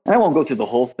 And I won't go through the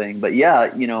whole thing, but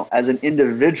yeah, as an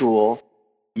individual,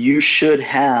 you should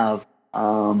have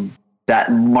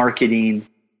that marketing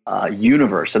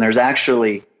universe. And there's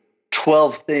actually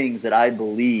 12 things that I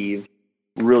believe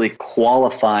really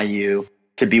qualify you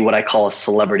to be what I call a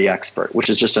celebrity expert, which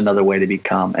is just another way to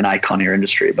become an icon in your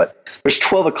industry. But there's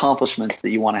 12 accomplishments that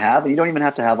you want to have, and you don't even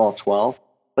have to have all 12,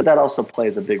 but that also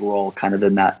plays a big role kind of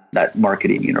in that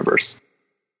marketing universe.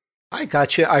 I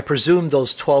got you. I presume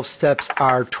those 12 steps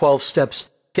are 12 steps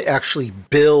to actually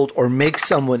build or make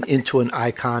someone into an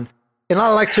icon. And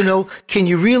I'd like to know, can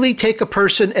you really take a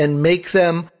person and make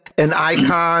them an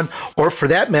icon? Or for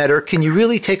that matter, can you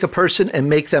really take a person and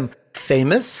make them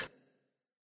famous?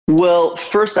 Well,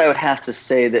 first I would have to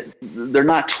say that they're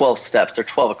not 12 steps, they're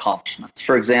 12 accomplishments.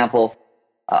 For example,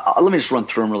 let me just run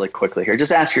through them really quickly here.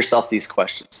 Just ask yourself these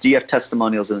questions. Do you have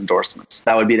testimonials and endorsements?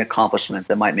 That would be an accomplishment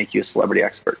that might make you a celebrity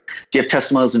expert. Do you have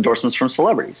testimonials and endorsements from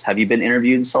celebrities? Have you been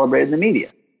interviewed and celebrated in the media?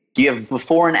 Do you have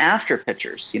before and after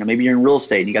pictures? Maybe you're in real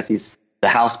estate and you got the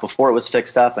house before it was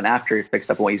fixed up and after it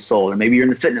fixed up and what you sold. Or maybe you're in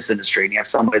the fitness industry and you have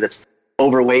somebody that's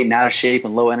overweight and out of shape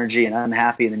and low energy and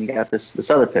unhappy, and then you got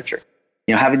this other picture.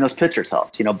 Having those pictures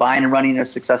helps. Buying and running a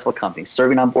successful company,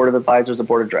 serving on board of advisors or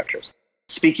board of directors,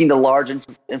 speaking to large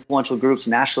influential groups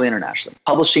nationally, internationally,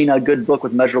 publishing a good book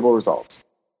with measurable results,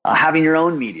 having your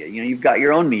own media. You've got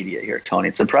your own media here, Tony.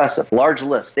 It's impressive. Large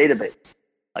list, database.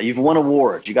 You've won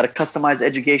awards. You got to customize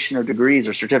education or degrees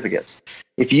or certificates.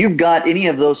 If you've got any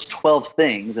of those 12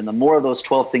 things, and the more of those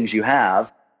 12 things you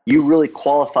have, you really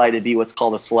qualify to be what's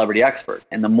called a celebrity expert.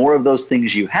 And the more of those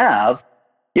things you have,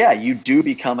 yeah, you do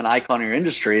become an icon in your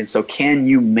industry. And so can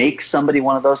you make somebody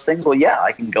one of those things? Well, yeah,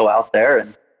 I can go out there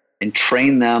and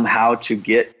train them how to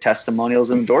get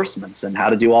testimonials and endorsements and how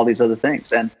to do all these other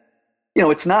things. And,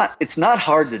 it's not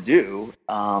hard to do,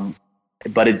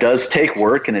 but it does take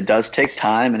work and it does take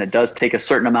time and it does take a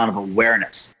certain amount of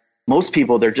awareness. Most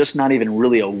people, they're just not even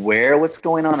really aware what's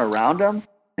going on around them.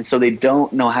 And so they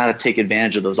don't know how to take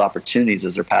advantage of those opportunities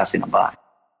as they're passing them by.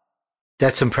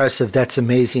 That's impressive. That's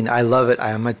amazing. I love it. I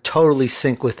am totally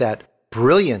sync with that.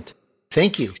 Brilliant.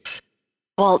 Thank you.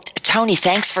 Well, Tony,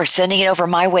 thanks for sending it over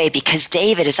my way, because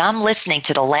David, as I'm listening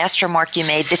to the last remark you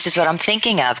made, this is what I'm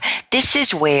thinking of. This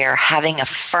is where having a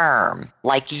firm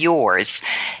like yours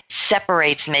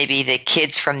separates maybe the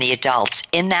kids from the adults,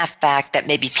 in that fact that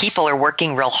maybe people are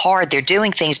working real hard, they're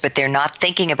doing things, but they're not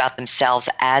thinking about themselves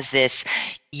as this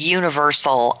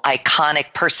universal,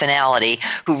 iconic personality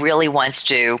who really wants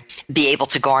to be able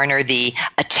to garner the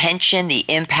attention, the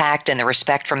impact, and the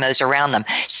respect from those around them.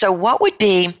 So what would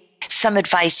be some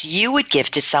advice you would give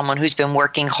to someone who's been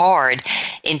working hard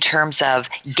in terms of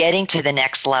getting to the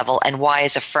next level, and why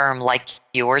is a firm like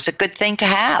yours a good thing to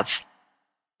have?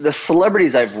 The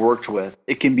celebrities I've worked with,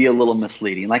 it can be a little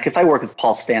misleading. Like if I work with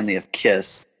Paul Stanley of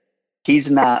KISS, he's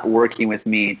not working with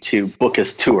me to book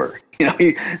his tour.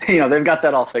 They've got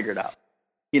that all figured out.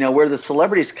 Where the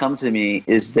celebrities come to me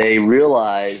is they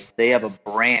realize they have a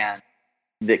brand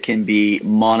that can be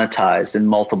monetized in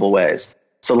multiple ways.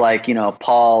 So like,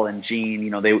 Paul and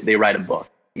Gene, they write a book.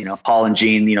 Paul and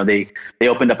Gene, they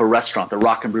opened up a restaurant, the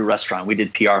Rock and Brew restaurant. We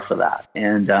did PR for that.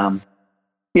 And,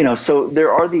 so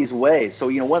there are these ways. So,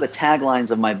 one of the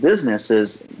taglines of my business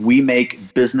is we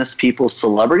make business people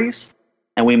celebrities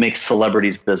and we make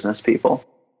celebrities business people.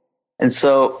 And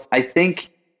so I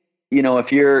think,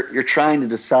 if you're trying to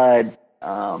decide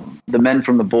the men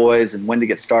from the boys and when to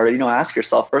get started, ask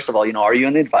yourself, first of all, are you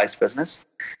in the advice business?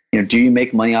 Do you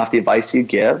make money off the advice you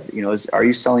give? Are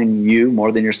you selling you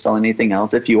more than you're selling anything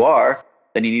else? If you are,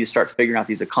 then you need to start figuring out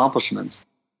these accomplishments.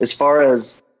 As far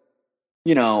as,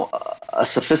 a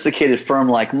sophisticated firm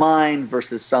like mine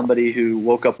versus somebody who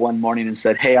woke up one morning and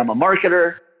said, hey, I'm a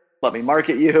marketer, let me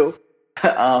market you.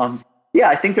 Yeah,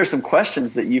 I think there's some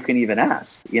questions that you can even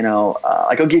ask.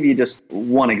 I'll give you just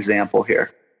one example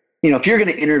here. If you're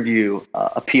going to interview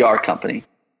a PR company,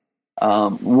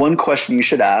 one question you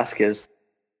should ask is,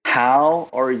 how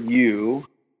are you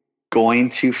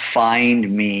going to find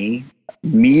me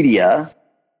media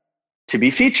to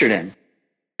be featured in?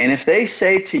 And if they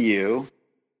say to you,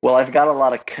 well, I've got a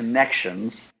lot of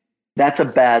connections, that's a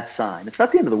bad sign. It's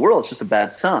not the end of the world, it's just a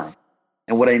bad sign.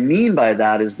 And what I mean by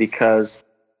that is because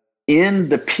in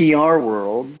the PR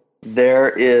world, there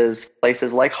is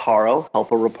places like Haro,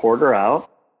 Help a Reporter Out.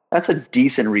 That's a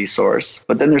decent resource.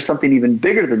 But then there's something even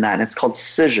bigger than that, and it's called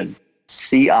Cision.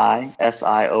 Cision.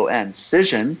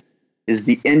 Cision is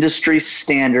the industry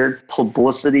standard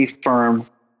publicity firm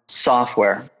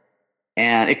software.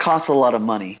 And it costs a lot of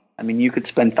money. I mean, you could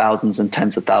spend thousands and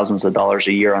tens of thousands of dollars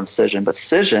a year on Cision, but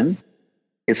Cision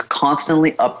is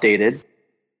constantly updated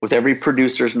with every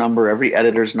producer's number, every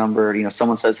editor's number.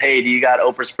 Someone says, hey, do you got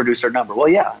Oprah's producer number? Well,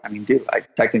 yeah, I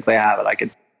technically have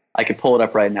it. I could pull it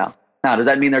up right now. Now, does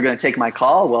that mean they're going to take my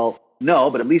call? Well,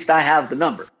 no, but at least I have the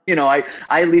number. I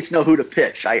at least know who to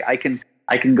pitch. I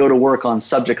can go to work on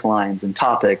subject lines and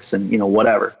topics and,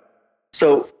 whatever.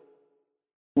 So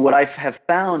what I have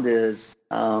found is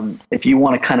if you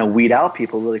want to kind of weed out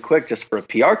people really quick just for a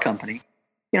PR company,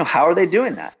 how are they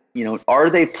doing that? Are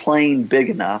they playing big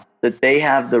enough that they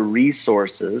have the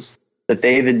resources that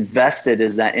they've invested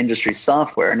is that industry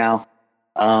software. Now,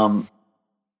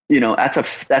 that's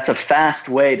a fast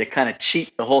way to kind of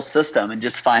cheat the whole system and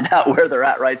just find out where they're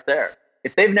at right there.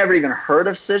 If they've never even heard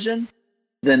of Cision,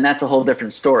 then that's a whole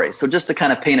different story. So just to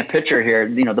kind of paint a picture here,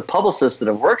 the publicists that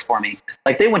have worked for me,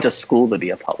 like they went to school to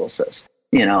be a publicist,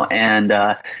 and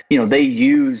they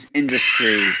use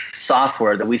industry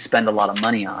software that we spend a lot of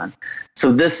money on.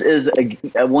 So this is,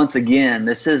 once again,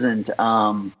 this isn't,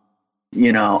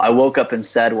 I woke up and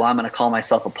said, well, I'm going to call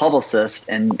myself a publicist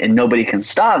and nobody can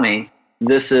stop me.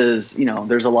 This is,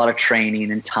 there's a lot of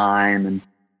training and time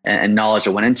and knowledge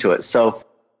that went into it. So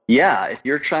yeah, if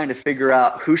you're trying to figure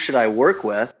out who should I work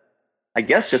with, I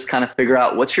guess just kind of figure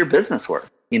out what's your business worth.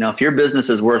 If your business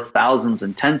is worth thousands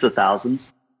and tens of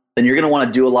thousands, then you're going to want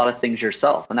to do a lot of things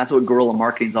yourself. And that's what guerrilla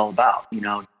marketing is all about.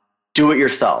 Do it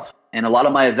yourself. And a lot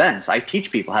of my events, I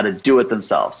teach people how to do it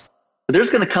themselves. But there's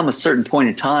going to come a certain point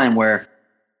in time where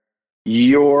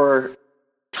your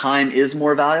time is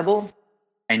more valuable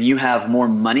and you have more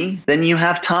money than you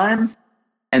have time.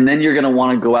 And then you're going to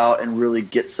want to go out and really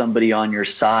get somebody on your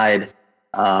side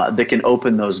that can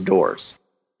open those doors.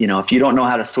 If you don't know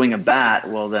how to swing a bat,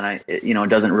 well, then it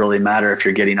doesn't really matter if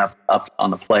you're getting up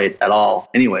on the plate at all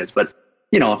anyways. But,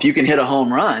 if you can hit a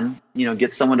home run,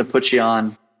 get someone to put you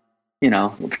on,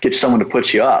 get someone to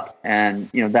put you up. And,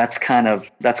 that's kind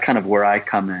of where I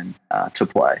come in to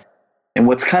play. And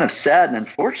what's kind of sad and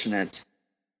unfortunate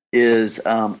is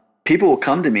people will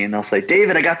come to me and they'll say,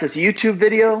 David, I got this YouTube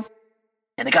video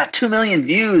and it got 2 million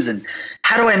views. And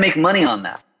how do I make money on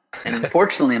that? And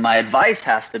unfortunately, my advice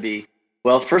has to be,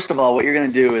 well, first of all, what you're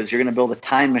going to do is you're going to build a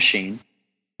time machine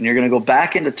and you're going to go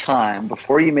back into time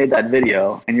before you made that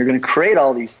video. And you're going to create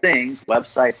all these things,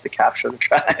 websites to capture the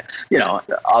traffic.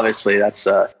 Obviously that's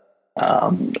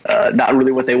not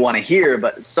really what they want to hear.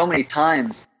 But so many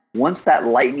times, once that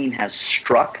lightning has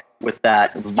struck with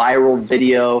that viral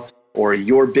video or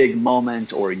your big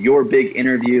moment or your big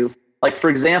interview, like,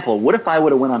 for example, what if I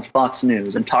would have went on Fox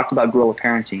News and talked about guerrilla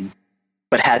parenting,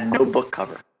 but had no book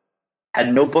cover,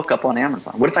 had no book up on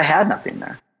Amazon? What if I had nothing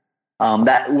there?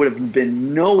 That would have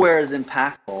been nowhere as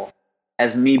impactful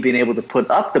as me being able to put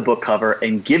up the book cover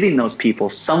and giving those people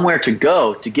somewhere to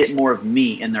go to get more of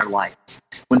me in their life.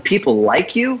 When people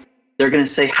like you, they're going to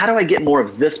say, how do I get more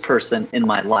of this person in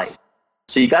my life?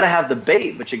 So you got to have the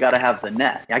bait, but you got to have the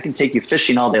net. I can take you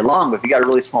fishing all day long, but if you got a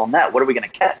really small net, what are we going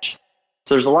to catch?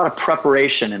 So there's a lot of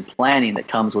preparation and planning that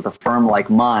comes with a firm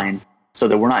like mine, so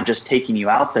that we're not just taking you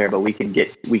out there, but we can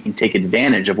take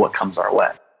advantage of what comes our way.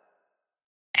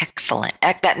 Excellent.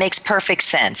 That makes perfect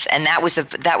sense. And that was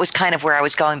kind of where I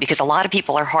was going, because a lot of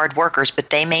people are hard workers,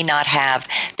 but they may not have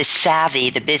the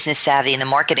savvy, the business savvy and the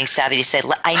marketing savvy to say,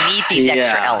 I need these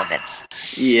extra elements.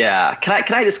 Yeah.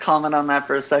 Can I just comment on that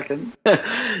for a second?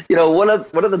 One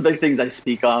of the big things I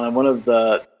speak on, and one of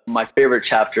my favorite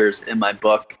chapters in my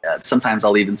book, sometimes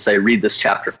I'll even say, read this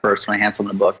chapter first when I hand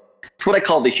someone a book. It's what I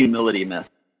call the humility myth.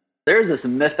 There's this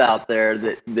myth out there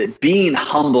that being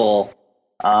humble,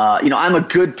 I'm a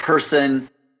good person.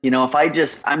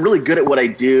 I'm really good at what I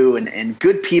do, and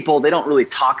good people, they don't really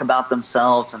talk about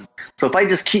themselves. And so if I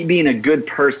just keep being a good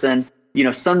person,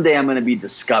 someday I'm going to be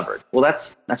discovered. Well,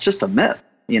 that's just a myth.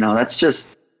 That's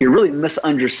just, you're really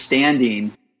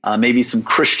misunderstanding maybe some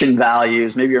Christian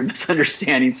values. Maybe you're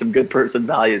misunderstanding some good person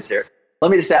values here.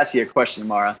 Let me just ask you a question,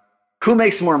 Maura. Who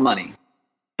makes more money?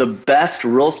 The best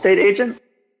real estate agent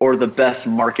or the best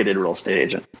marketed real estate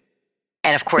agent?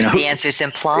 And of course, the answer is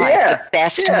implied. The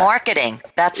best marketing.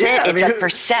 That's it.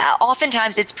 It's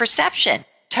oftentimes it's perception.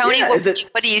 Tony,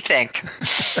 what do you think?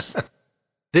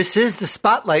 This is The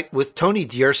Spotlight with Tony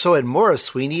DUrso and Maura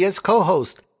Sweeney as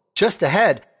co-host. Just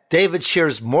ahead, David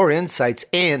shares more insights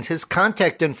and his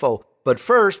contact info. But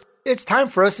first, it's time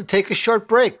for us to take a short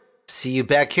break. See you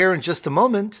back here in just a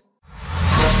moment.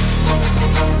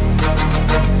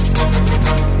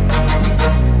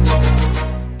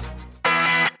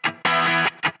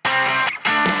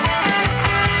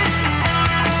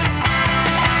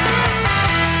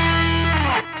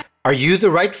 Are you the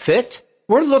right fit?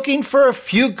 We're looking for a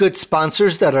few good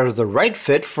sponsors that are the right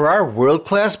fit for our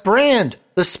world-class brand,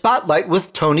 The Spotlight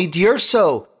with Tony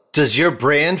DUrso. Does your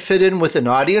brand fit in with an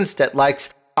audience that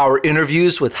likes our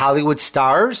interviews with Hollywood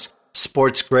stars,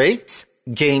 sports greats,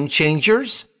 game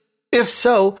changers? If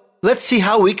so, let's see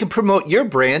how we can promote your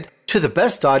brand to the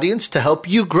best audience to help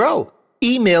you grow.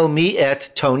 Email me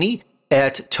at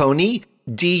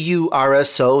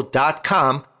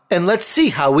tony@tonydurso.com and let's see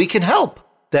how we can help.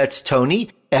 That's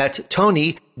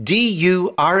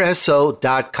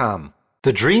tony@tonydurso.com.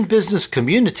 The Dream Business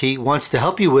community wants to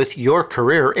help you with your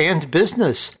career and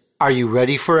business. Are you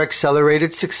ready for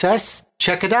accelerated success?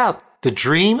 Check it out. the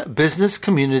Dream Business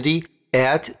Community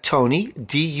at Tony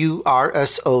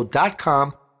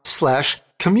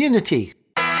DUrso.com/community.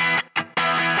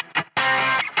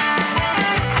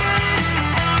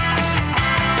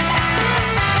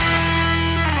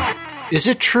 Is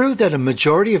it true that a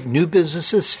majority of new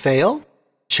businesses fail?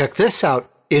 Check this out.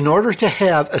 In order to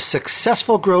have a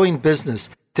successful growing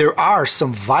business, there are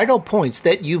some vital points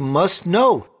that you must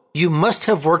know. You must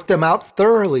have worked them out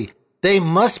thoroughly. They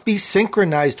must be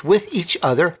synchronized with each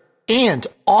other, and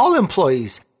all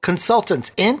employees,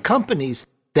 consultants, and companies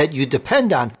that you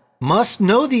depend on must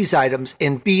know these items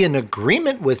and be in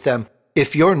agreement with them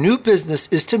if your new business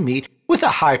is to meet with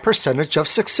a high percentage of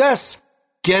success.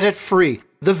 Get it free.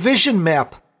 The Vision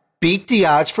Map. Beat the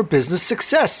odds for business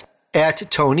success at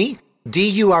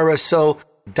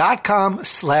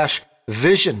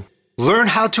TonyDUrso.com/vision. Learn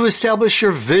how to establish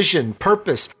your vision,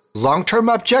 purpose, long-term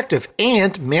objective,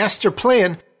 and master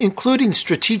plan, including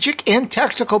strategic and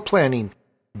tactical planning.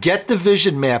 Get the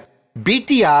Vision Map. Beat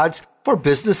the odds for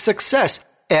business success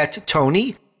at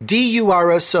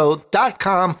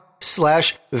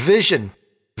TonyDUrso.com/vision.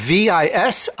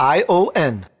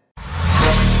 VISION.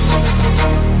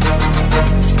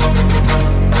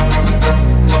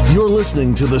 You're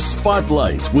listening to The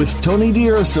Spotlight with Tony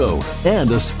DUrso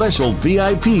and a special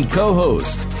VIP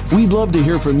co-host. We'd love to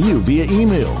hear from you via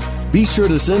email. Be sure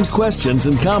to send questions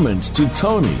and comments to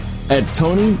Tony at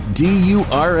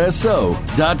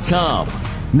TonyDUrso.com.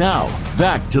 Now,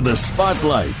 back to The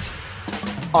Spotlight.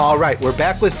 All right, we're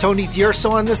back with Tony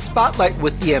DUrso on The Spotlight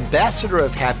with the Ambassador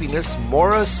of Happiness,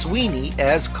 Maura Sweeney,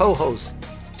 as co-host.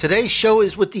 Today's show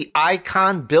is with the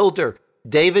icon builder,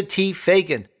 David T.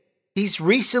 Fagan. He's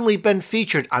recently been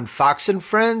featured on Fox &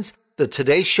 Friends, The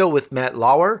Today Show with Matt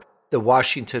Lauer, The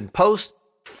Washington Post,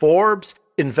 Forbes,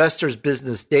 Investors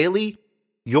Business Daily,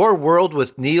 Your World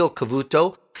with Neil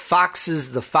Cavuto,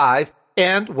 Fox's The Five,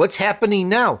 and What's Happening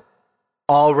Now.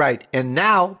 All right, and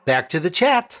now back to the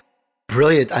chat.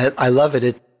 Brilliant. I love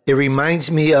it. It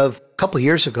reminds me of a couple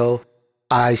years ago,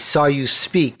 I saw you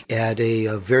speak at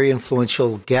a very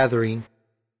influential gathering,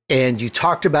 and you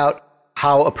talked about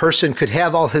how a person could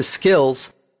have all his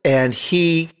skills and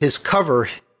his cover,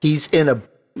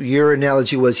 your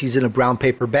analogy was he's in a brown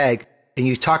paper bag. And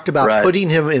you talked about putting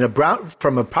him in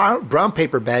from a brown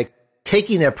paper bag,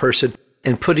 taking that person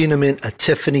and putting him in a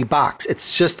Tiffany box.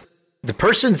 It's just, the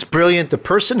person's brilliant. The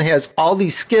person has all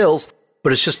these skills,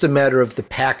 but it's just a matter of the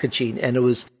packaging. And it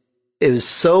was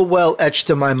so well etched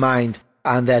in my mind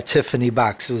on that Tiffany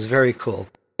box. It was very cool.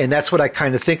 And that's what I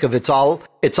kind of think of. It's all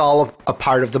a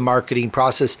part of the marketing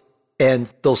process and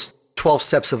those 12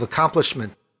 steps of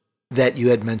accomplishment that you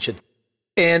had mentioned.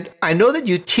 And I know that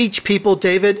you teach people,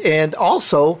 David, and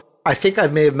also, I think I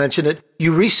may have mentioned it,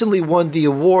 you recently won the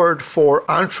award for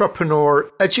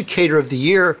Entrepreneur Educator of the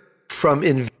Year from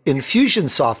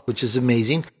Infusionsoft, which is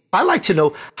amazing. I'd like to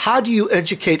know, how do you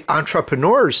educate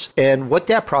entrepreneurs and what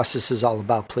that process is all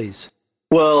about, please?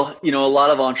 Well, a lot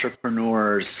of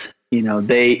entrepreneurs,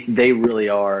 they really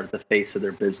are the face of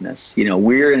their business.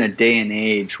 We're in a day and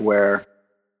age where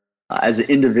as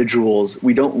individuals,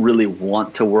 we don't really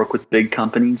want to work with big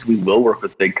companies. We will work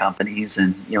with big companies.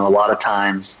 And, a lot of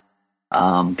times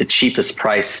the cheapest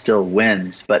price still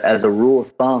wins. But as a rule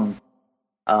of thumb,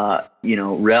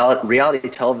 reality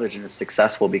television is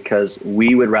successful because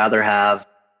we would rather have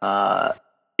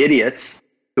idiots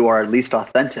who are at least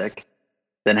authentic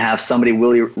than have somebody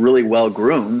really, really well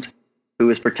groomed who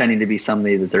is pretending to be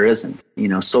somebody that there isn't.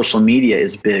 Social media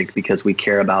is big because we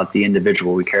care about the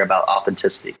individual. We care about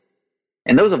authenticity.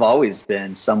 And those have always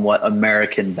been somewhat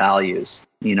American values.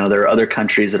 There are other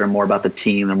countries that are more about the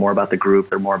team, they're more about the group,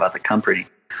 they're more about the company.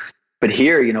 But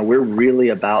here, we're really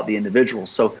about the individual.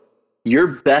 So your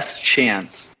best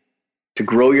chance to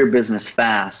grow your business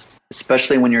fast,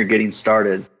 especially when you're getting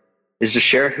started, is to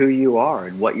share who you are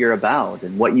and what you're about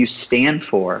and what you stand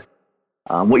for,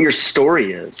 what your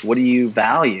story is, what do you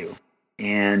value.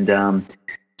 And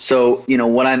so,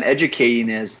 what I'm educating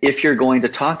is, if you're going to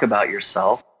talk about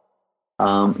yourself,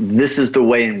 this is the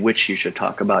way in which you should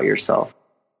talk about yourself.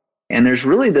 And there's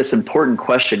really this important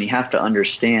question you have to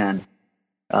understand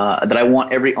that I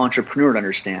want every entrepreneur to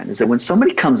understand, is that when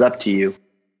somebody comes up to you,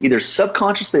 either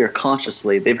subconsciously or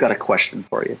consciously, they've got a question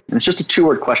for you. And it's just a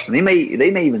 2-word question. They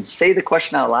may even say the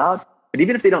question out loud, but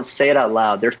even if they don't say it out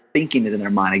loud, they're thinking it in their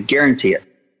mind. I guarantee it.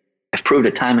 I've proved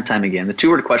it time and time again. The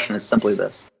 2-word question is simply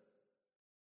this: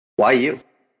 why you?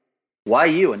 Why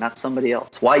you and not somebody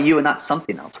else? Why you and not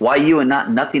something else? Why you and not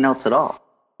nothing else at all?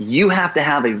 You have to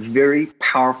have a very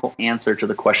powerful answer to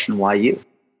the question, why you?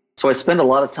 So I spend a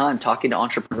lot of time talking to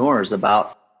entrepreneurs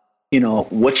about,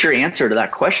 what's your answer to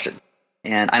that question?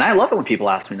 And I love it when people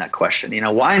ask me that question.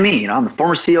 Why me? I'm the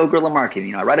former CEO of Guerrilla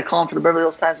Marketing. I write a column for the Beverly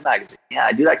Hills Times Magazine. Yeah,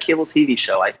 I do that cable TV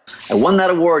show. I won that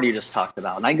award you just talked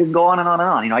about. And I could go on and on and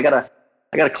on. I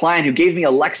got a client who gave me a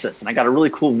Lexus, and I got a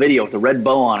really cool video with a red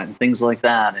bow on it and things like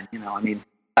that. And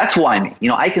that's why me.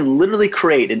 I can literally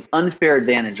create an unfair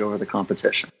advantage over the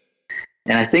competition.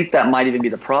 And I think that might even be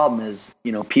the problem is,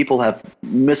 people have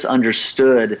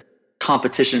misunderstood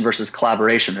competition versus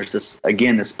collaboration. There's this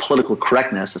political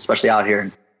correctness, especially out here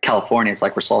in California. It's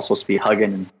like we're all supposed to be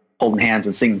hugging and holding hands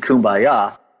and singing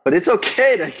Kumbaya, but it's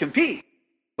okay to compete.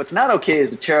 What's not okay is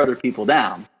to tear other people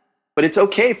down, but it's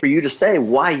okay for you to say,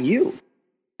 why you?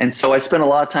 And so I spend a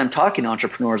lot of time talking to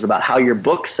entrepreneurs about how your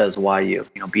book says why you,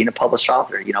 being a published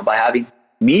author, by having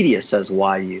media says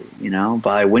why you,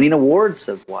 by winning awards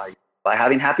says why you, by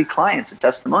having happy clients and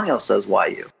testimonials says why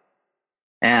you.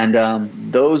 And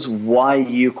those why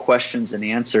you questions and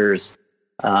answers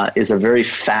is a very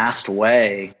fast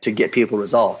way to get people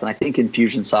results. And I think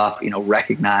Infusionsoft,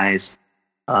 recognize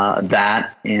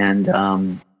that.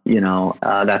 And,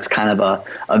 that's kind of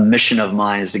a mission of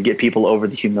mine is to get people over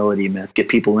the humility myth, get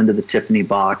people into the Tiffany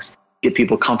box, get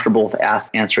people comfortable with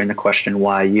answering the question,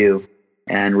 why you?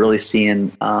 And really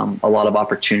seeing a lot of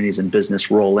opportunities in business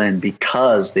roll in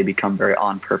because they become very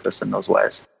on purpose in those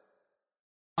ways.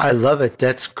 I love it.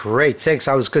 That's great. Thanks.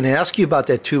 I was going to ask you about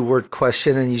that 2-word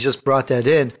question, and you just brought that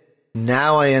in.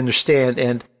 Now I understand,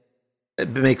 and it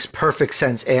makes perfect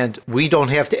sense. And we don't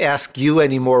have to ask you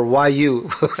anymore, why you?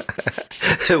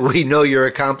 We know your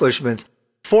accomplishments.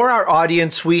 For our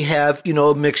audience, we have,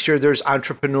 a mixture. There's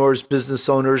entrepreneurs, business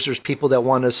owners. There's people that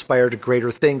want to aspire to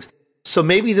greater things. So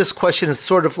maybe this question is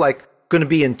sort of like going to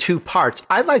be in 2 parts.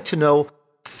 I'd like to know,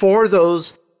 for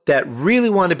those that really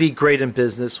want to be great in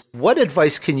business, what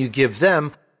advice can you give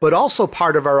them? But also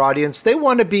part of our audience, they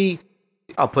want to be,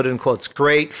 I'll put it in quotes,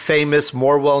 great, famous,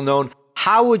 more well-known.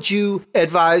 How would you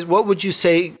advise, what would you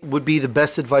say would be the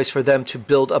best advice for them to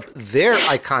build up their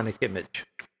iconic image?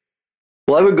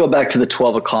 Well, I would go back to the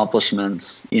 12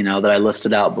 accomplishments, that I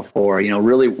listed out before,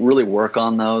 really work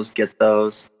on those, get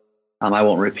those. I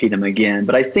won't repeat them again,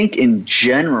 but I think in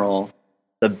general,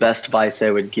 the best advice I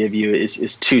would give you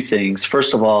is 2 things.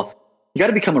 First of all, you got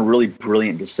to become a really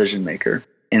brilliant decision maker.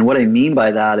 And what I mean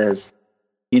by that is,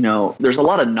 there's a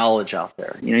lot of knowledge out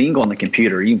there. You can go on the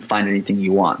computer, you can find anything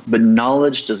you want, but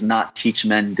knowledge does not teach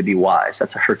men to be wise.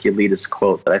 That's a Hercules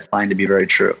quote that I find to be very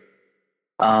true.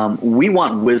 We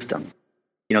want wisdom.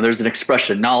 There's an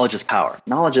expression, knowledge is power.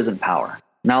 Knowledge isn't power.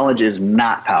 Knowledge is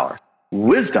not power.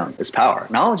 Wisdom is power.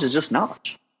 Knowledge is just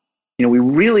knowledge. We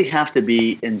really have to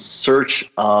be in search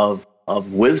of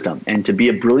wisdom, and to be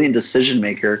a brilliant decision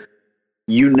maker,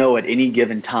 at any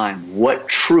given time what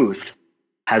truth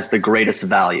has the greatest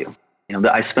value.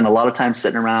 I spend a lot of time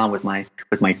sitting around with my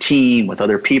team, with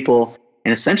other people,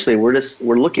 and essentially we're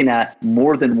looking at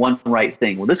more than one right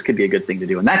thing. Well, this could be a good thing to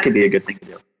do, and that could be a good thing to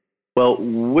do. Well,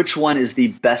 which one is the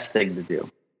best thing to do?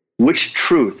 Which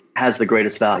truth has the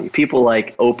greatest value? People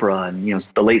like Oprah and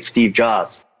the late Steve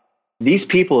Jobs. These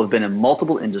people have been in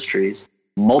multiple industries,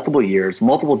 multiple years,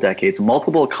 multiple decades,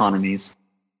 multiple economies,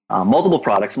 multiple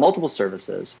products, multiple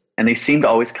services, and they seem to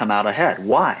always come out ahead.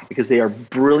 Why? Because they are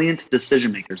brilliant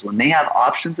decision makers. When they have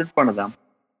options in front of them,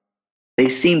 they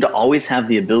seem to always have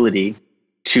the ability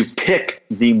to pick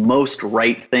the most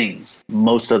right things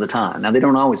most of the time. Now, they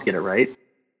don't always get it right,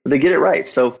 but they get it right.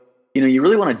 So, you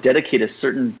really want to dedicate a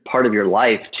certain part of your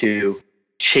life to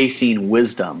chasing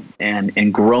wisdom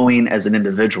and growing as an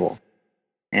individual.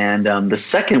 And the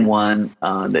second one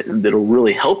that'll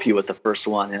really help you with the first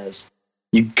one is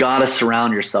you got to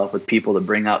surround yourself with people that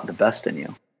bring out the best in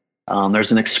you.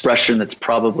 There's an expression that's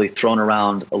probably thrown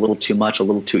around a little too much, a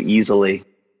little too easily.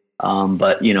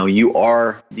 But you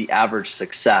are the average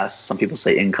success. Some people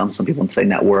say income, some people say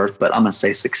net worth, but I'm going to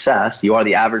say success. You are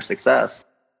the average success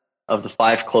of the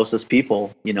 5 closest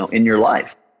people, in your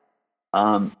life.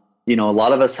 A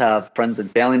lot of us have friends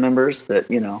and family members that,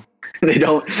 they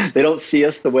don't see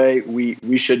us the way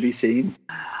we should be seen.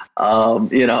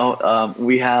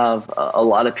 We have a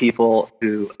lot of people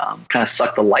who kind of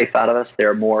suck the life out of us.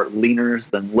 They're more leaners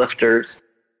than lifters.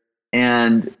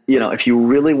 And, if you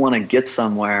really want to get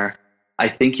somewhere, I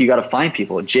think you got to find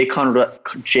people. J. Conrad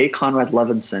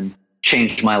Levinson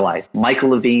changed my life.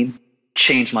 Michael Levine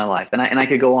changed my life. And I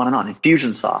could go on and on.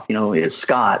 Infusionsoft,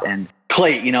 Scott and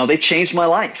Clay, they changed my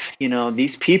life.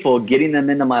 These people, getting them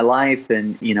into my life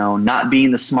and, not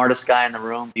being the smartest guy in the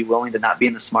room, be willing to not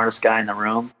being the smartest guy in the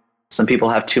room. Some people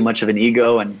have too much of an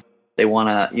ego and they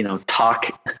want to,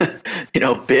 talk,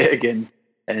 big and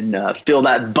feel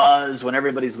that buzz when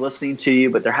everybody's listening to you.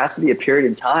 But there has to be a period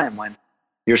in time when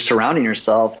you're surrounding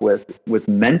yourself with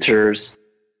mentors,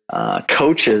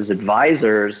 coaches,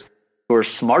 advisors who are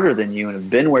smarter than you and have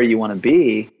been where you want to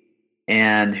be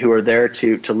and who are there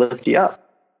to lift you up.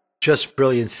 Just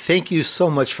brilliant. Thank you so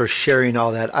much for sharing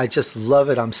all that. I just love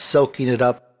it. I'm soaking it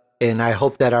up, and I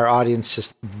hope that our audience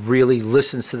just really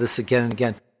listens to this again and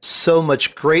again. So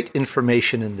much great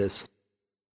information in this.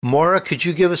 Maura, could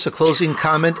you give us a closing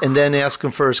comment and then ask him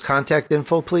for his contact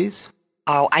info, please?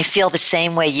 Oh, I feel the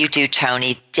same way you do,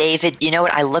 Tony. David, you know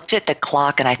what? I looked at the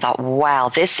clock and I thought, wow,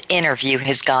 this interview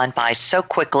has gone by so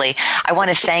quickly. I want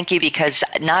to thank you because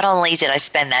not only did I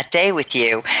spend that day with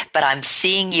you, but I'm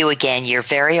seeing you again. You're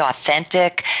very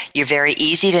authentic. You're very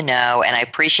easy to know. And I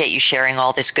appreciate you sharing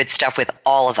all this good stuff with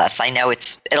all of us. I know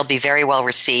it'll be very well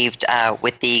received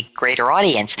with the greater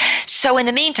audience. So in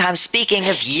the meantime, speaking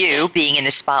of you being in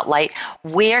the spotlight,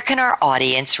 where can our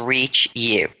audience reach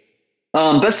you?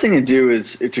 Best thing to do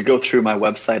is to go through my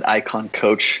website,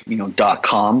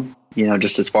 iconcoach.com,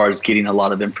 just as far as getting a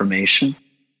lot of information.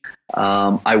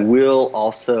 I will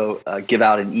also give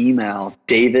out an email,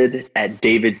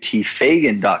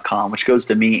 david@davidtfagan.com, which goes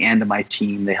to me and to my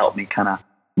team. They help me kind of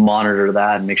monitor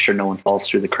that and make sure no one falls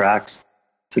through the cracks.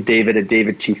 So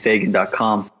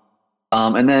david@davidtfagan.com.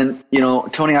 And then,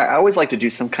 Tony, I always like to do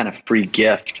some kind of free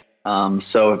gift.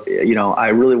 So, I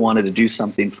really wanted to do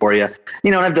something for you,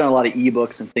 and I've done a lot of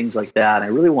ebooks and things like that. And I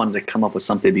really wanted to come up with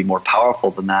something to be more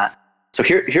powerful than that. So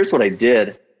here's what I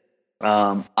did.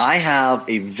 I have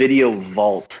a video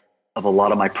vault of a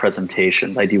lot of my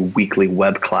presentations. I do weekly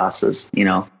web classes,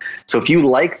 So if you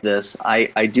like this,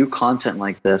 I do content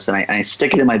like this, and I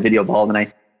stick it in my video vault, and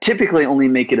I typically only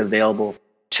make it available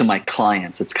to my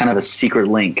clients. It's kind of a secret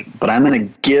link, but I'm going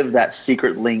to give that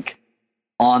secret link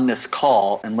on this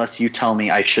call unless you tell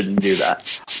me I shouldn't do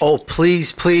that. Oh,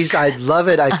 please. I'd love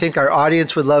it. I think our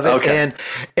audience would love it. Okay.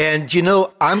 And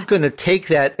I'm going to take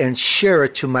that and share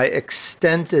it to my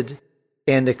extended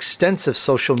and extensive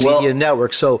social media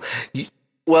network. So it's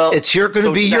going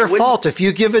to be your fault. If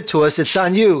you give it to us, it's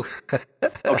on you.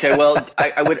 Okay. Well,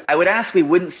 I would ask we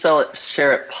wouldn't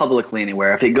share it publicly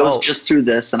anywhere. If it goes just through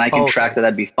this and I can track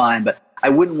that'd be fine. But I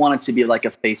wouldn't want it to be like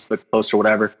a Facebook post or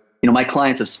whatever. My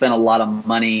clients have spent a lot of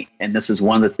money, and this is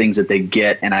one of the things that they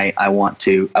get, and I want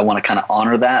to kind of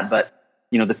honor that. But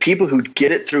the people who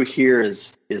get it through here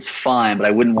is fine, but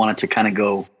I wouldn't want it to kind of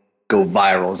go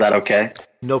viral. Is that okay?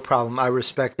 No problem. I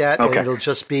respect that, okay. And it'll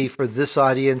just be for this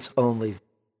audience only.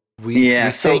 We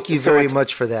thank you very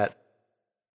much for that.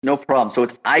 No problem. So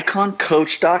it's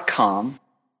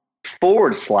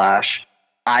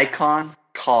iconccoach.com/icon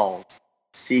calls,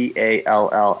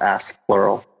 CALLS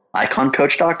plural.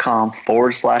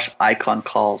 iconcoach.com/icon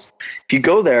calls. If you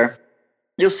go there,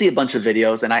 you'll see a bunch of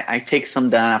videos, and I take some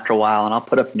down after a while, and I'll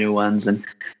put up new ones. And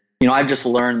I've just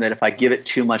learned that if I give it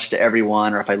too much to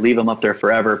everyone, or if I leave them up there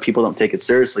forever, people don't take it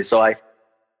seriously. So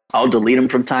I'll delete them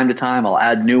from time to time. I'll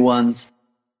add new ones.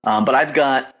 But I've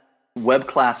got web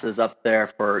classes up there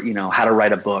for how to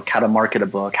write a book, how to market a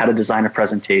book, how to design a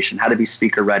presentation, how to be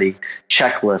speaker ready,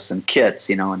 checklists and kits,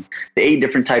 and the 8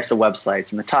 different types of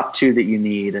websites and the top 2 that you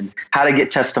need, and how to get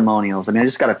testimonials. I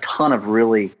just got a ton of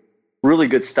really, really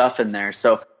good stuff in there.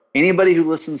 So anybody who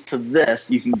listens to this,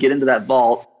 you can get into that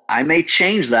vault. I may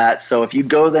change that. So if you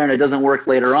go there and it doesn't work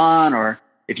later on, or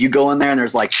if you go in there and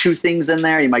there's like 2 things in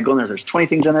there, you might go in there's 20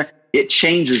 things in there. It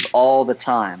changes all the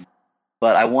time.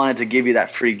 But I wanted to give you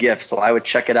that free gift, so I would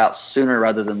check it out sooner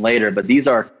rather than later. But these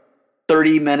are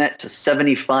 30-minute to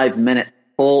 75-minute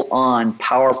full-on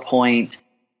PowerPoint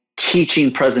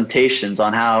teaching presentations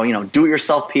on how,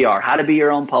 do-it-yourself PR, how to be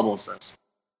your own publicist,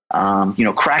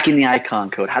 cracking the icon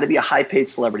code, how to be a high-paid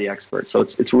celebrity expert. So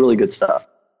it's really good stuff.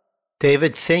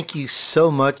 David, thank you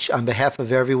so much on behalf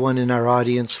of everyone in our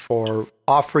audience for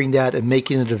offering that and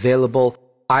making it available.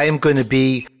 I am going to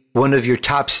be one of your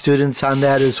top students on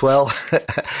that as well.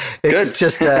 It's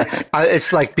just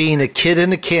it's like being a kid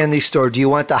in a candy store. Do you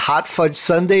want the hot fudge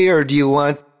sundae, or do you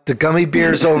want the gummy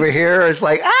bears over here? It's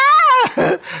like,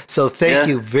 So thank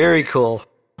you. Very cool.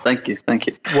 Thank you.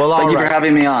 Well, thank you for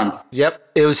having me on.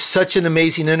 Yep. It was such an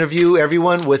amazing interview,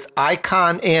 everyone, with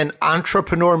icon and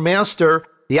entrepreneur master,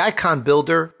 the icon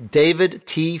builder, David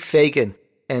T. Fagan.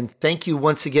 And thank you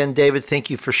once again, David. Thank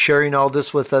you for sharing all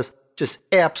this with us. Just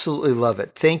absolutely love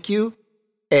it. Thank you.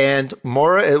 And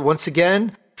Maura, once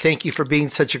again, thank you for being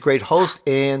such a great host.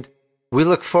 And we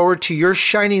look forward to your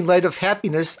shining light of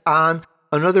happiness on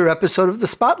another episode of The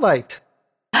Spotlight.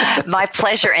 My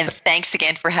pleasure. And thanks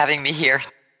again for having me here.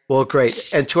 Well,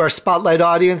 great. And to our Spotlight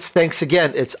audience, thanks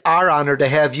again. It's our honor to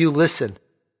have you listen.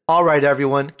 All right,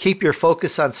 everyone, keep your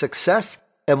focus on success,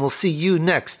 and we'll see you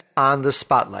next on The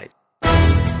Spotlight.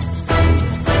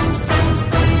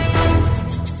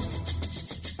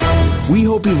 We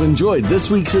hope you've enjoyed this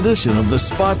week's edition of The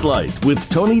Spotlight with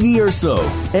Tony DUrso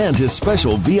and his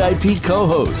special VIP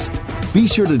co-host. Be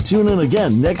sure to tune in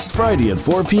again next Friday at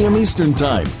 4 p.m. Eastern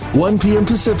Time, 1 p.m.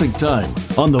 Pacific Time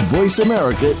on the Voice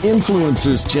America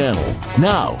Influencers channel.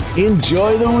 Now,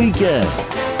 enjoy the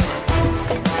weekend.